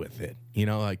great with it.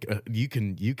 You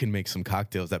can make some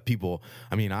cocktails that people,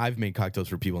 I've made cocktails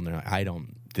for people and they're like,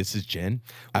 this is gin.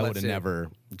 I would have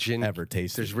never ever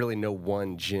tasted. There's really no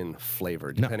one gin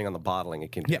flavor. Depending on the bottling,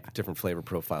 it can have different flavor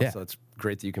profiles. Yeah. So it's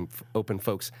great that you can open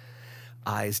folks'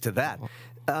 eyes to that.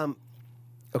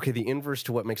 Okay, the inverse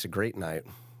to what makes a great night.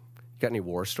 Got any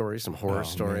war stories? Some horror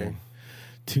story? Man.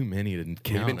 Too many to count.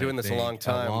 You've been doing this a long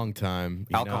time. A long time.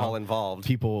 Alcohol involved.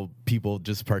 People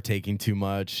just partaking too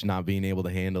much, not being able to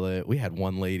handle it. We had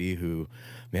one lady who,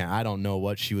 man, I don't know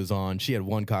what she was on. She had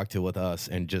one cocktail with us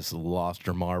and just lost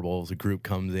her marbles. A group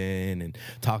comes in and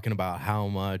talking about how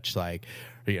much, like,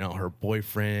 her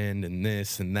boyfriend and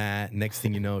this and that. Next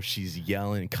thing you know, she's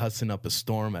yelling, cussing up a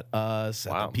storm at us,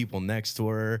 at the people next to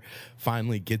her.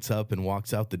 Finally gets up and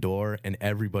walks out the door, and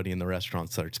everybody in the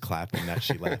restaurant starts clapping that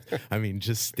she left. I mean,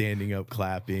 just standing up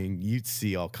clapping. You'd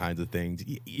see all kinds of things.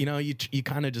 You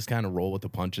kind of roll with the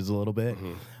punches a little bit.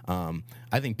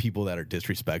 I think people that are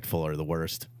disrespectful are the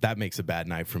worst. That makes a bad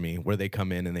night for me, where they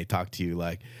come in and they talk to you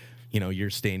like, you're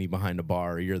standing behind a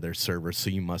bar, or you're their server, so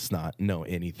you must not know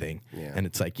anything. Yeah. And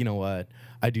it's like, you know what?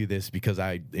 I do this because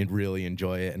I really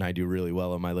enjoy it, and I do really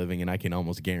well at my living, and I can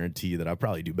almost guarantee you that I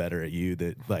probably do better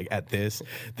at this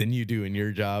than you do in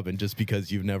your job. And just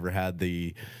because you've never had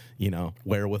the,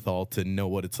 wherewithal to know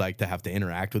what it's like to have to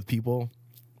interact with people,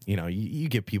 you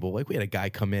get people like, we had a guy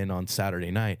come in on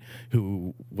Saturday night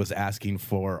who was asking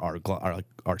for our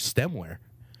stemware.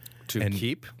 To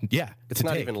keep? Yeah. It's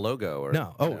not even logo or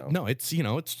no. Oh, no, it's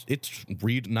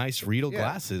nice Riedel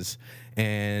glasses.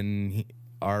 And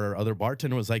our other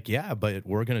bartender was like, yeah, but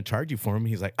we're going to charge you for them.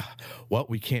 He's like, what?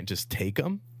 We can't just take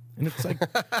them? And it's like,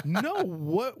 no,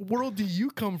 what world do you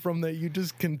come from that you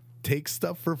just can take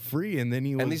stuff for free? And then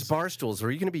and these bar stools, are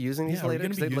you going to be using these later?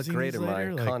 Because they look great in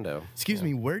my condo. Excuse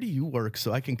me, where do you work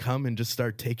so I can come and just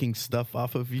start taking stuff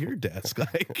off of your desk?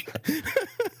 Like,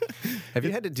 have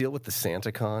you had to deal with the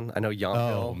SantaCon? I know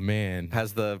Yountville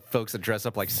has the folks that dress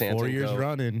up like Santa. 4 years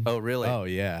running. Oh, really? Oh,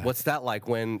 yeah. What's that like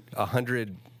when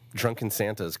 100 drunken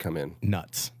Santas come in?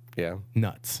 Nuts. Yeah,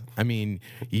 nuts. I mean,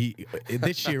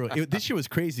 this year was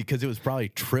crazy because it was probably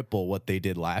triple what they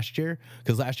did last year.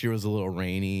 Because last year was a little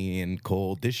rainy and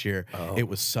cold. This year it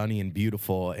was sunny and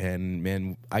beautiful. And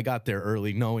man, I got there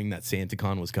early knowing that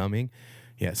SantaCon was coming.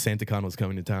 Yeah, SantaCon was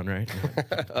coming to town, right?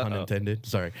 Pun intended.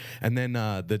 Sorry. And then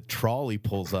the trolley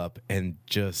pulls up, and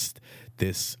just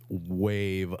this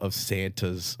wave of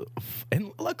Santas,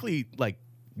 and luckily, like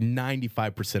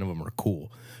 95% of them are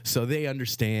cool. So they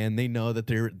understand. They know that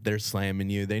they're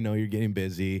slamming you. They know you're getting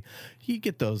busy. You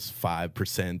get those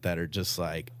 5% that are just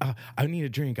like, I need a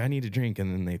drink. And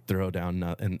then they throw down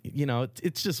and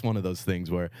it's just one of those things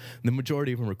where the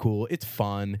majority of them are cool. It's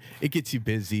fun. It gets you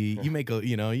busy. You make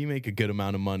a good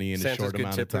amount of money in Santa's a short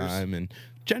amount of time. And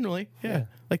generally, yeah.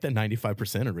 Like that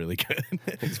 95% are really good.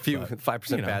 It's a few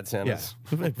 5% bad Santas.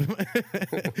 Yeah.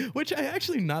 Which I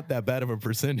actually not that bad of a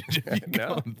percentage if you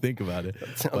go and think about it.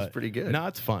 That sounds pretty good. No,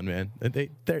 it's fun, man.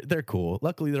 They're cool.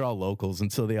 Luckily, they're all locals,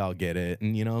 and so they all get it.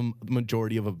 And the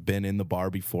majority of them have been in the bar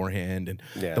beforehand, and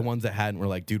the ones that hadn't were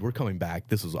like, "Dude, we're coming back.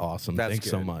 This was awesome. Thanks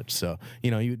so much." So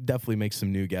you definitely make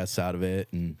some new guests out of it,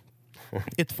 and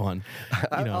it's fun.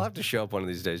 I'll have to show up one of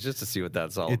these days just to see what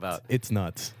that's all about. It's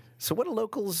nuts. So what do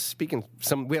locals,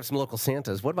 we have some local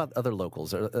Santas. What about other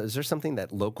locals? Is there something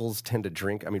that locals tend to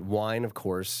drink? I mean, wine, of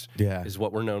course, is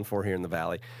what we're known for here in the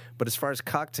Valley. But as far as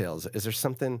cocktails, is there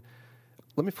something,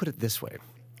 let me put it this way.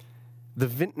 The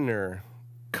vintner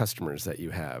customers that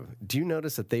you have, do you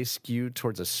notice that they skew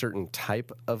towards a certain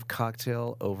type of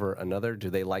cocktail over another? Do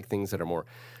they like things that are more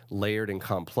layered and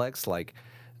complex, like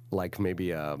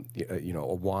maybe a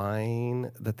wine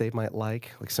that they might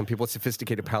like some people with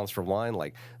sophisticated palates for wine,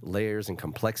 like layers and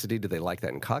complexity? Do they like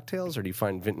that in cocktails, or do you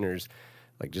find vintners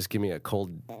like just give me a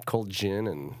cold gin?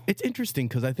 And it's interesting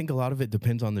because I think a lot of it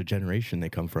depends on the generation they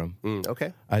come from.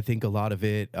 Okay. I think a lot of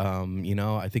it,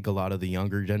 I think a lot of the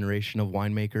younger generation of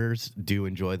winemakers do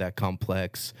enjoy that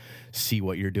complex, see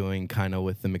what you're doing kind of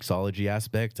with the mixology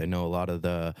aspect. I know a lot of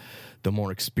the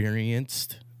more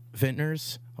experienced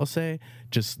vintners, I'll say,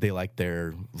 just they like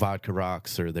their vodka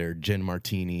rocks or their gin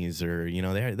martinis, or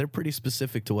they're pretty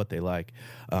specific to what they like,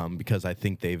 because I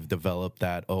think they've developed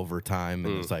that over time.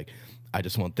 And it's like, I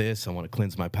just want this. I want to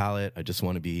cleanse my palate. I just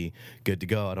want to be good to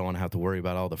go. I don't want to have to worry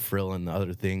about all the frill and the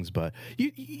other things. But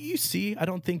you see, I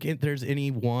don't think there's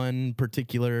any one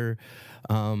particular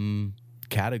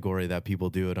category that people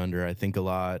do it under. I think a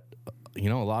lot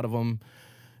of them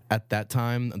at that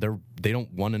time, they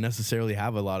don't want to necessarily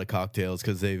have a lot of cocktails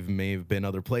because they may have been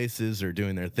other places or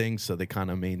doing their thing, so they kind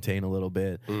of maintain a little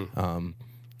bit. So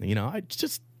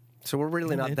we're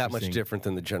really not that much different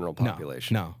than the general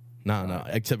population. No.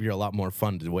 Except you're a lot more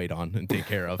fun to wait on and take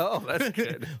care of. Oh, that's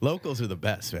good. Locals are the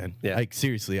best, man. Yeah. Like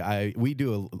seriously,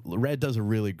 Red does a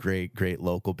really great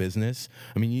local business.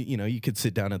 I mean, you could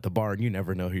sit down at the bar and you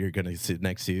never know who you're going to sit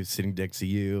next to. Sitting next to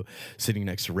you, sitting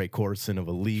next to Ray Corson of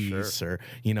Elise, or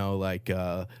like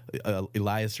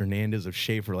Elias Hernandez of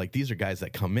Schaefer. Like these are guys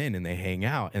that come in and they hang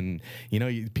out, and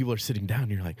people are sitting down.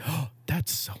 And you're like, oh,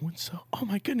 that's so and so. Oh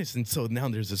my goodness! And so now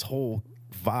there's this whole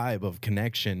vibe of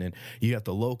connection, and you got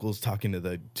the locals talking to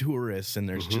the tourists, and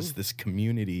there's just this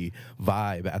community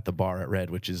vibe at the bar at Red,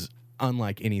 which is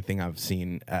unlike anything I've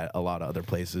seen at a lot of other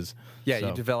places. Yeah, So-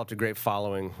 you developed a great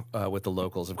following with the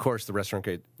locals. Of course, the restaurant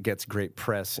gets great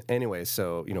press anyway,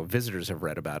 so visitors have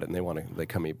read about it and they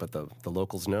come eat. But the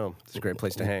locals know it's a great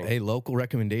place to hang. Hey, local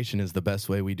recommendation is the best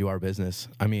way we do our business.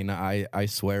 I mean, I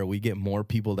swear we get more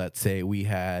people that say we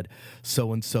had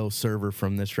so-and-so server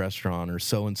from this restaurant, or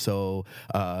so-and-so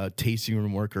tasting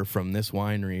room worker from this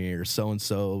winery, or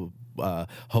so-and-so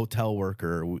hotel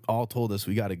worker all told us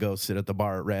we got to go sit at the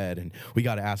bar at Red, and we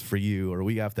got to ask for you, or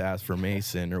we have to ask for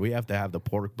Mason, or we have to have the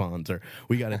pork buns, or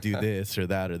we got to do this or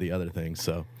that or the other thing.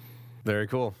 So Very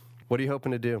cool. What are you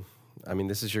hoping to do? I mean,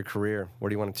 this is your career. Where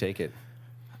do you want to take it?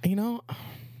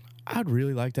 I'd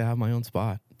really like to have my own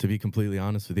spot, to be completely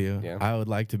honest with you. Yeah. I would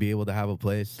like to be able to have a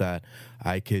place that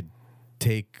I could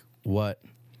take what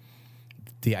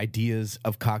the ideas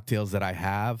of cocktails that I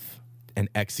have and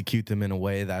execute them in a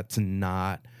way that's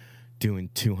not doing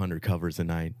 200 covers a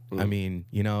night. I mean,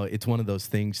 it's one of those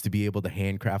things, to be able to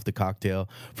handcraft a cocktail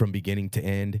from beginning to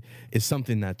end is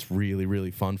something that's really,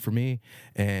 really fun for me.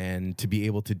 And to be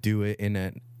able to do it in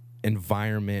an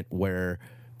environment where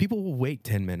people will wait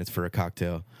 10 minutes for a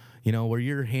cocktail, where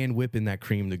you're hand whipping that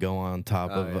cream to go on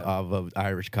top of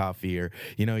Irish coffee, or,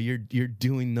 you're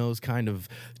doing those kind of,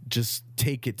 just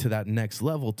take it to that next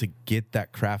level to get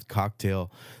that craft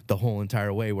cocktail the whole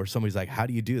entire way, where somebody's like, how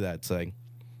do you do that? It's like,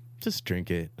 just drink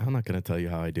it. I'm not going to tell you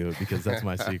how I do it because that's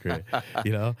my secret,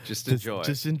 Just enjoy.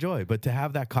 Just enjoy. But to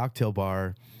have that cocktail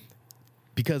bar,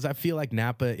 because I feel like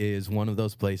Napa is one of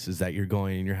those places that you're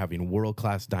going and you're having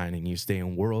world-class dining. You stay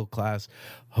in world-class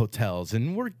hotels,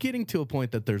 and we're getting to a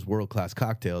point that there's world-class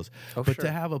cocktails. Oh, but sure.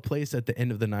 to have a place at the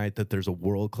end of the night that there's a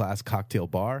world-class cocktail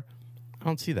bar, I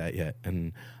don't see that yet.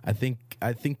 And I think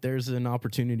there's an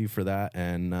opportunity for that,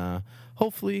 and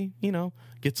hopefully,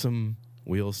 get some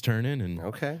wheels turning. And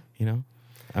Okay.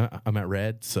 I'm at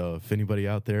Red, so if anybody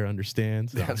out there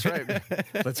understands, That's right.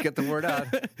 Let's get the word out.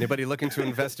 Anybody looking to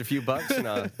invest a few bucks in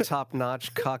a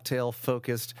top-notch,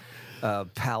 cocktail-focused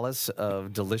palace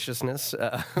of deliciousness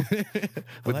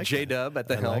with like J-Dub at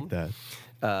the I helm? like that.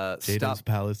 Stop. Jada's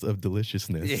Palace of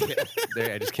Deliciousness. Yeah,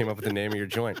 there, I just came up with the name of your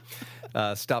joint.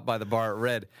 Stop by the bar at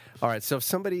Red. All right, so if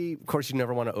somebody, of course, you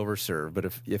never want to overserve, but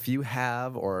if you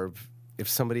have, or if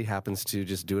somebody happens to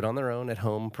just do it on their own at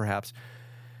home, perhaps,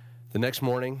 the next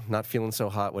morning, not feeling so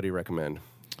hot, what do you recommend?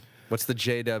 What's the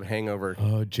J-Dub hangover?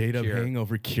 Oh, J-Dub cure?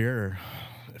 hangover cure.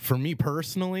 For me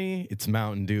personally, it's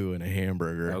Mountain Dew and a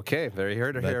hamburger. Okay, there you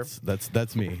heard it here.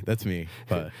 That's me. That's me.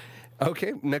 But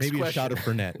Okay, next maybe question. a shot of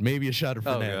Fernet. Maybe a shot of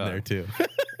Fernet yeah. in there too.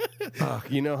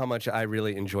 You know how much I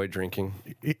really enjoy drinking.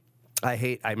 I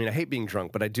hate being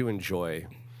drunk, but I do enjoy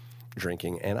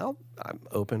drinking, and I'm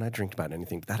open. I drink about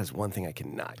anything. But that is one thing I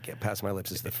cannot get past my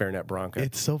lips is the Fernet Branca.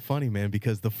 It's so funny, man,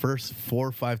 because the first 4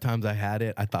 or 5 times I had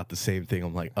it, I thought the same thing.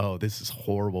 I'm like, oh, this is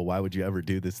horrible. Why would you ever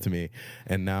do this to me?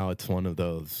 And now it's one of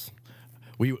those.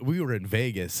 We were in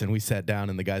Vegas, and we sat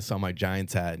down, and the guy saw my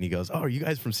Giants hat, and he goes, oh, are you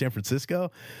guys from San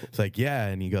Francisco? It's like, yeah.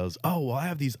 And he goes, oh, well, I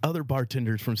have these other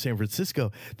bartenders from San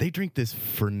Francisco. They drink this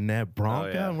Fernet Branca.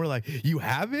 Oh, yeah. And we're like, you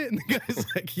have it? And the guy's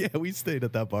like, yeah, we stayed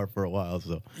at that bar for a while.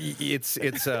 So It's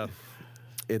tough.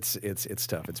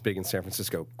 It's big in San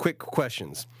Francisco. Quick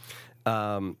questions.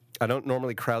 I don't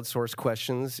normally crowdsource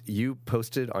questions. You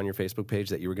posted on your Facebook page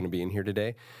that you were going to be in here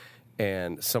today,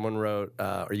 and someone wrote,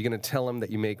 "Are you going to tell them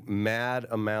that you make mad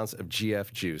amounts of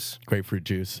GF juice?" grapefruit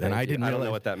juice. Thank And I you. didn't I don't realize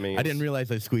know what that means. I didn't realize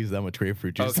I squeezed that much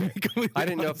grapefruit juice. Okay. to be completely I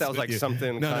didn't know if that was honest like with you.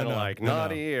 something No, kind of no, like no, no,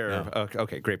 naughty or no.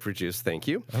 okay, grapefruit juice. Thank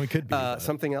you. Oh, it could be, but-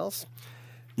 something else.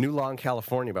 New law in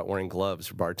California about wearing gloves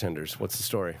for bartenders. What's the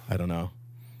story? I don't know.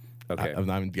 Okay,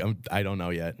 I don't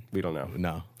know yet. we don't know.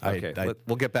 No. Okay,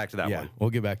 we'll get back to that yeah, one. we'll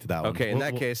get back to that one. Okay, in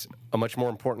that case, a much more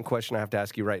important question I have to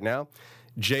ask you right now.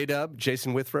 J-Dub,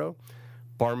 Jason Withrow,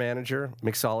 bar manager,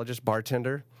 mixologist,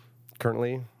 bartender,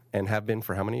 currently, and have been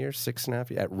for how many years?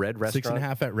 6.5 at Red Restaurant?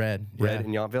 6.5 at Red. Red Yeah.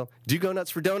 in Yountville. Do you go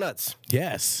nuts for donuts?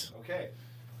 Yes. Okay,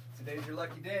 today's your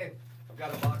lucky day. I've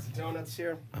got a box of donuts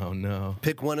here. Oh, no.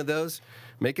 Pick one of those.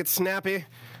 Make it snappy.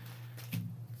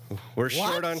 We're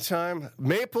short on time.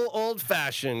 Maple Old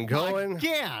Fashioned going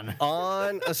Again.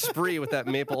 on a spree with that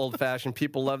Maple Old Fashioned.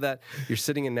 People love that. You're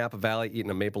sitting in Napa Valley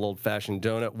eating a Maple Old Fashioned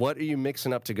donut. What are you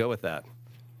mixing up to go with that?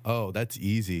 Oh, that's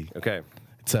easy. Okay.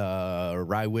 It's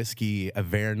rye whiskey,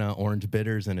 Averna, orange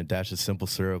bitters, and a dash of simple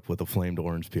syrup with a flamed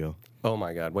orange peel. Oh,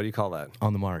 my God. What do you call that?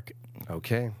 On the mark.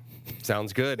 Okay.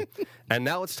 Sounds good. And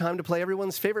now it's time to play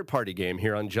everyone's favorite party game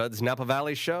here on Judd's Napa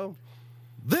Valley Show.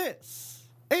 This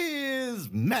is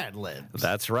Mad Libs.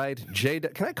 That's right.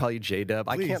 J-Dub. Can I call you J-Dub?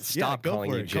 I can't stop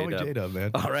calling you Call me J-Dub. J-Dub,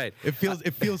 man. All right. It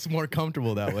feels more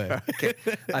comfortable that way. Okay.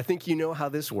 I think you know how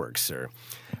this works, sir.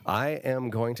 I am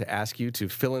going to ask you to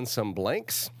fill in some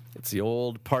blanks. It's the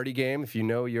old party game. If you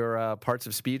know your parts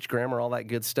of speech, grammar, all that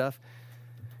good stuff,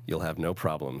 you'll have no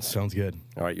problems. Sounds good.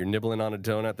 All right, you're nibbling on a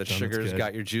donut. The Sounds sugar's good.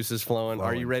 got your juices flowing.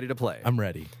 Are you ready to play? I'm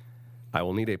ready. I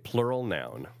will need a plural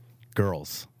noun.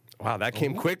 Girls. Wow, that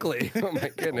came quickly. Oh,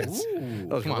 my goodness. That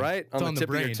was Come on. right It's on the tip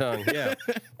of your brain. tongue. Yeah.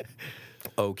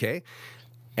 Okay.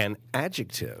 An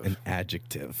adjective. An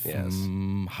adjective. Yes.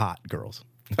 Hot girls.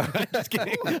 Just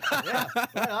kidding.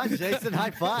 Right on, Jason.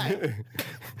 High five.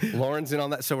 Lauren's in on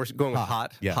that. So we're going with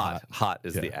hot. Yeah, hot. hot. Hot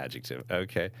is Yeah. the adjective.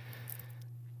 Okay.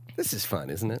 This is fun,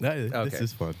 isn't it? This Okay.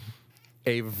 is fun.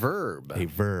 A verb. A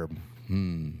verb.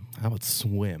 How about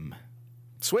swim?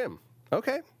 Swim.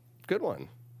 Okay. Good one.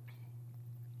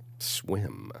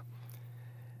 Swim.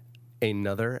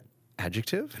 Another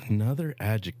adjective? Another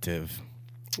adjective.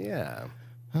 Yeah.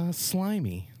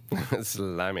 Slimy.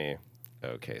 Slimy.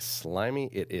 Okay, slimy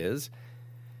it is.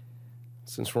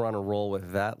 Since we're on a roll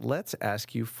with that, let's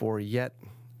ask you for yet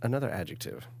another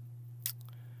adjective.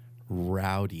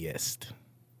 Rowdiest.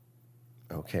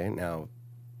 Okay, now,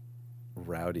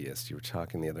 rowdiest. You were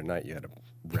talking the other night. You had a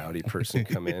rowdy person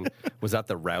come in. Was that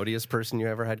the rowdiest person you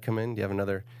ever had come in? Do you have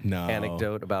another No.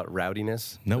 anecdote about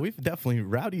rowdiness? No, we've definitely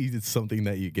rowdy is something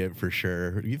that you get for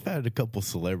sure. You've had a couple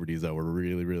celebrities that were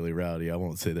really, really rowdy. I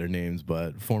won't say their names,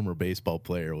 but former baseball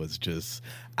player was just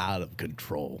out of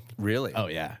control. Really? Oh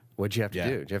yeah. What'd you have to Yeah.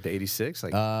 do? Did you have to 86?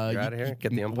 Like, you're out of here?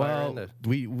 Get the umpire Well, in to...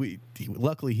 we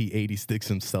luckily he 86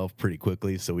 himself pretty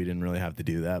quickly, so we didn't really have to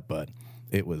do that. But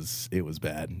it was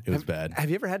bad. It was bad. Have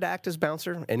you ever had to act as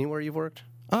bouncer anywhere you've worked?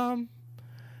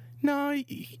 No,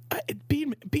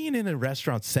 being in a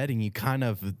restaurant setting, you kind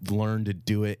of learn to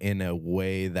do it in a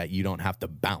way that you don't have to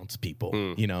bounce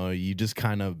people. You know, you just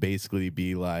kind of basically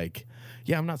be like,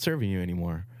 yeah, I'm not serving you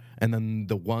anymore. And then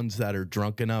the ones that are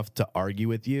drunk enough to argue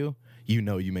with you, you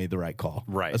know you made the right call.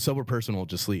 Right. A sober person will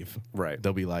just leave. Right.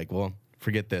 They'll be like, well,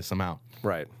 forget this, I'm out.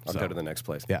 Right. I'll go So, to the next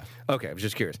place. yeah. Okay, I was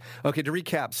just curious. Okay, to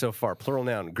recap so far, plural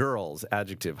noun, girls,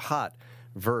 adjective, hot,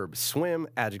 verb, swim,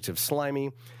 adjective, slimy,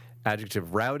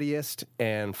 adjective, rowdiest,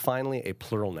 and finally a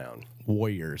plural noun.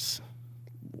 Warriors.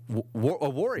 A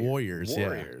warrior. Warriors, yeah.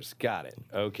 Warriors. Got it.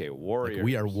 Okay, warriors. Like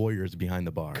we are warriors behind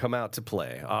the bar. Come out to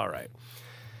play. All right.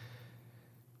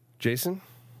 Jason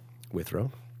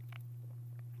Withrow,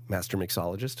 master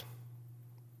mixologist,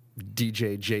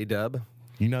 DJ J-Dub.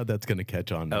 You know that's going to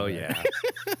catch on. Oh, right? yeah.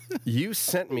 You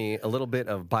sent me a little bit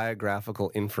of biographical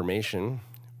information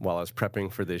while I was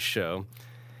prepping for this show,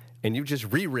 and you've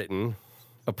just rewritten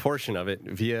a portion of it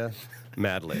via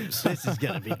Mad Libs. This is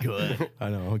going to be good. I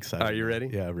know. I'm excited. Are you ready?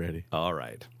 Yeah, I'm ready. All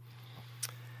right.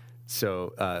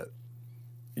 So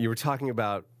you were talking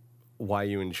about why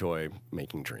you enjoy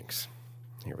making drinks.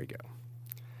 Here we go.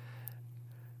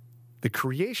 The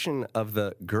creation of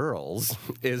the girls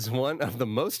is one of the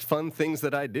most fun things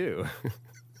that I do.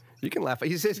 You can laugh.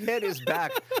 His head is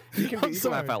back. You can laugh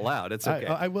sorry. out loud. It's okay.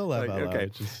 I will laugh out loud. Okay.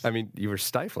 It's just- I mean, you were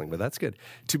stifling, but that's good.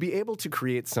 To be able to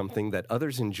create something that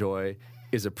others enjoy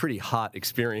is a pretty hot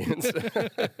experience.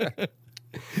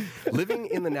 Living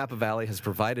in the Napa Valley has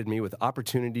provided me with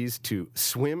opportunities to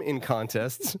swim in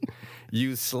contests,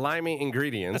 use slimy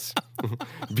ingredients,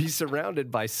 be surrounded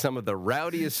by some of the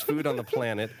rowdiest food on the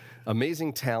planet,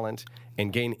 amazing talent,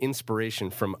 and gain inspiration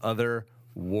from other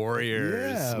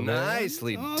warriors. Yeah, man.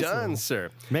 Nicely Awesome. done,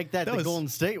 sir. Make that the was- Golden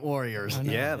State Warriors.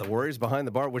 Yeah, the Warriors behind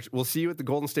the bar, which we'll see you at the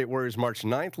Golden State Warriors March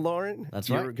 9th, Lauren. That's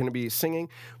You're right. going to be singing.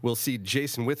 We'll see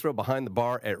Jason Withrow behind the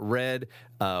bar at Red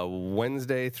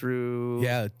Wednesday through...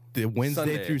 Yeah, the Wednesday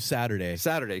Sunday. through Saturday.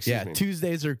 Saturday, excuse Yeah, me.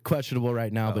 Tuesdays are questionable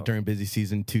right now, but during busy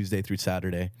season, Tuesday through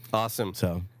Saturday. Awesome.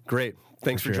 So Great.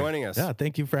 Thanks for sure. joining us. Yeah,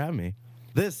 thank you for having me.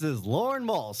 This is Lauren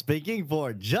Mull speaking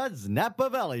for Judd's Napa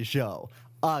Valley Show,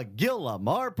 a Gil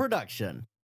Lamar production.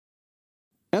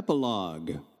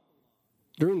 Epilogue.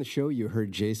 During the show, you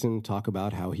heard Jason talk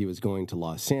about how he was going to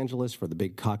Los Angeles for the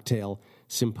big cocktail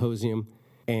symposium.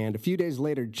 And a few days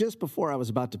later, just before I was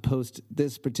about to post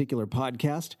this particular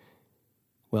podcast,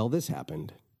 well, this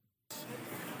happened.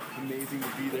 amazing to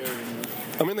be there. And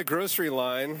I'm in the grocery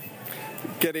line,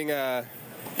 getting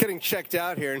checked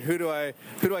out here, and who do I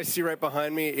see right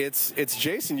behind me? It's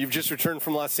Jason. You've just returned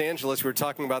from Los Angeles. We were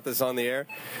talking about this on the air.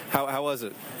 How was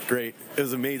it? great. It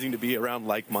was amazing to be around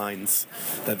like minds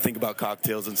that think about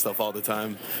cocktails and stuff all the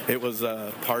time. It was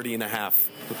a party and a half.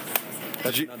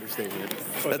 That's an understatement.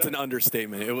 That's an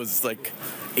understatement. It was like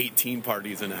 18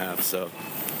 parties and a half. So,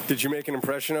 did you make an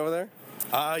impression over there?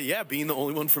 Yeah, being the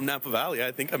only one from Napa Valley,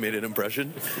 I think I made an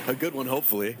impression. A good one,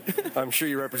 hopefully. I'm sure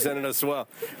you represented us well.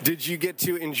 Did you get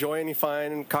to enjoy any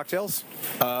fine cocktails?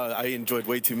 I enjoyed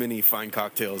way too many fine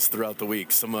cocktails throughout the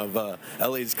week. Some of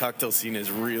LA's cocktail scene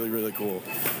is really, really cool.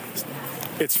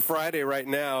 It's Friday right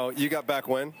now. You got back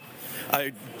when?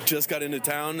 I just got into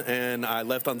town, and I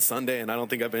left on Sunday, and I don't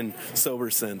think I've been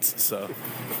sober since. So,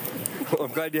 well,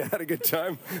 I'm glad you had a good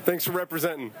time. Thanks for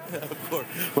representing. Yeah, of course.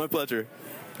 My pleasure.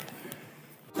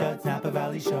 Judd's Napa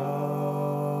Valley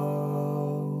Show.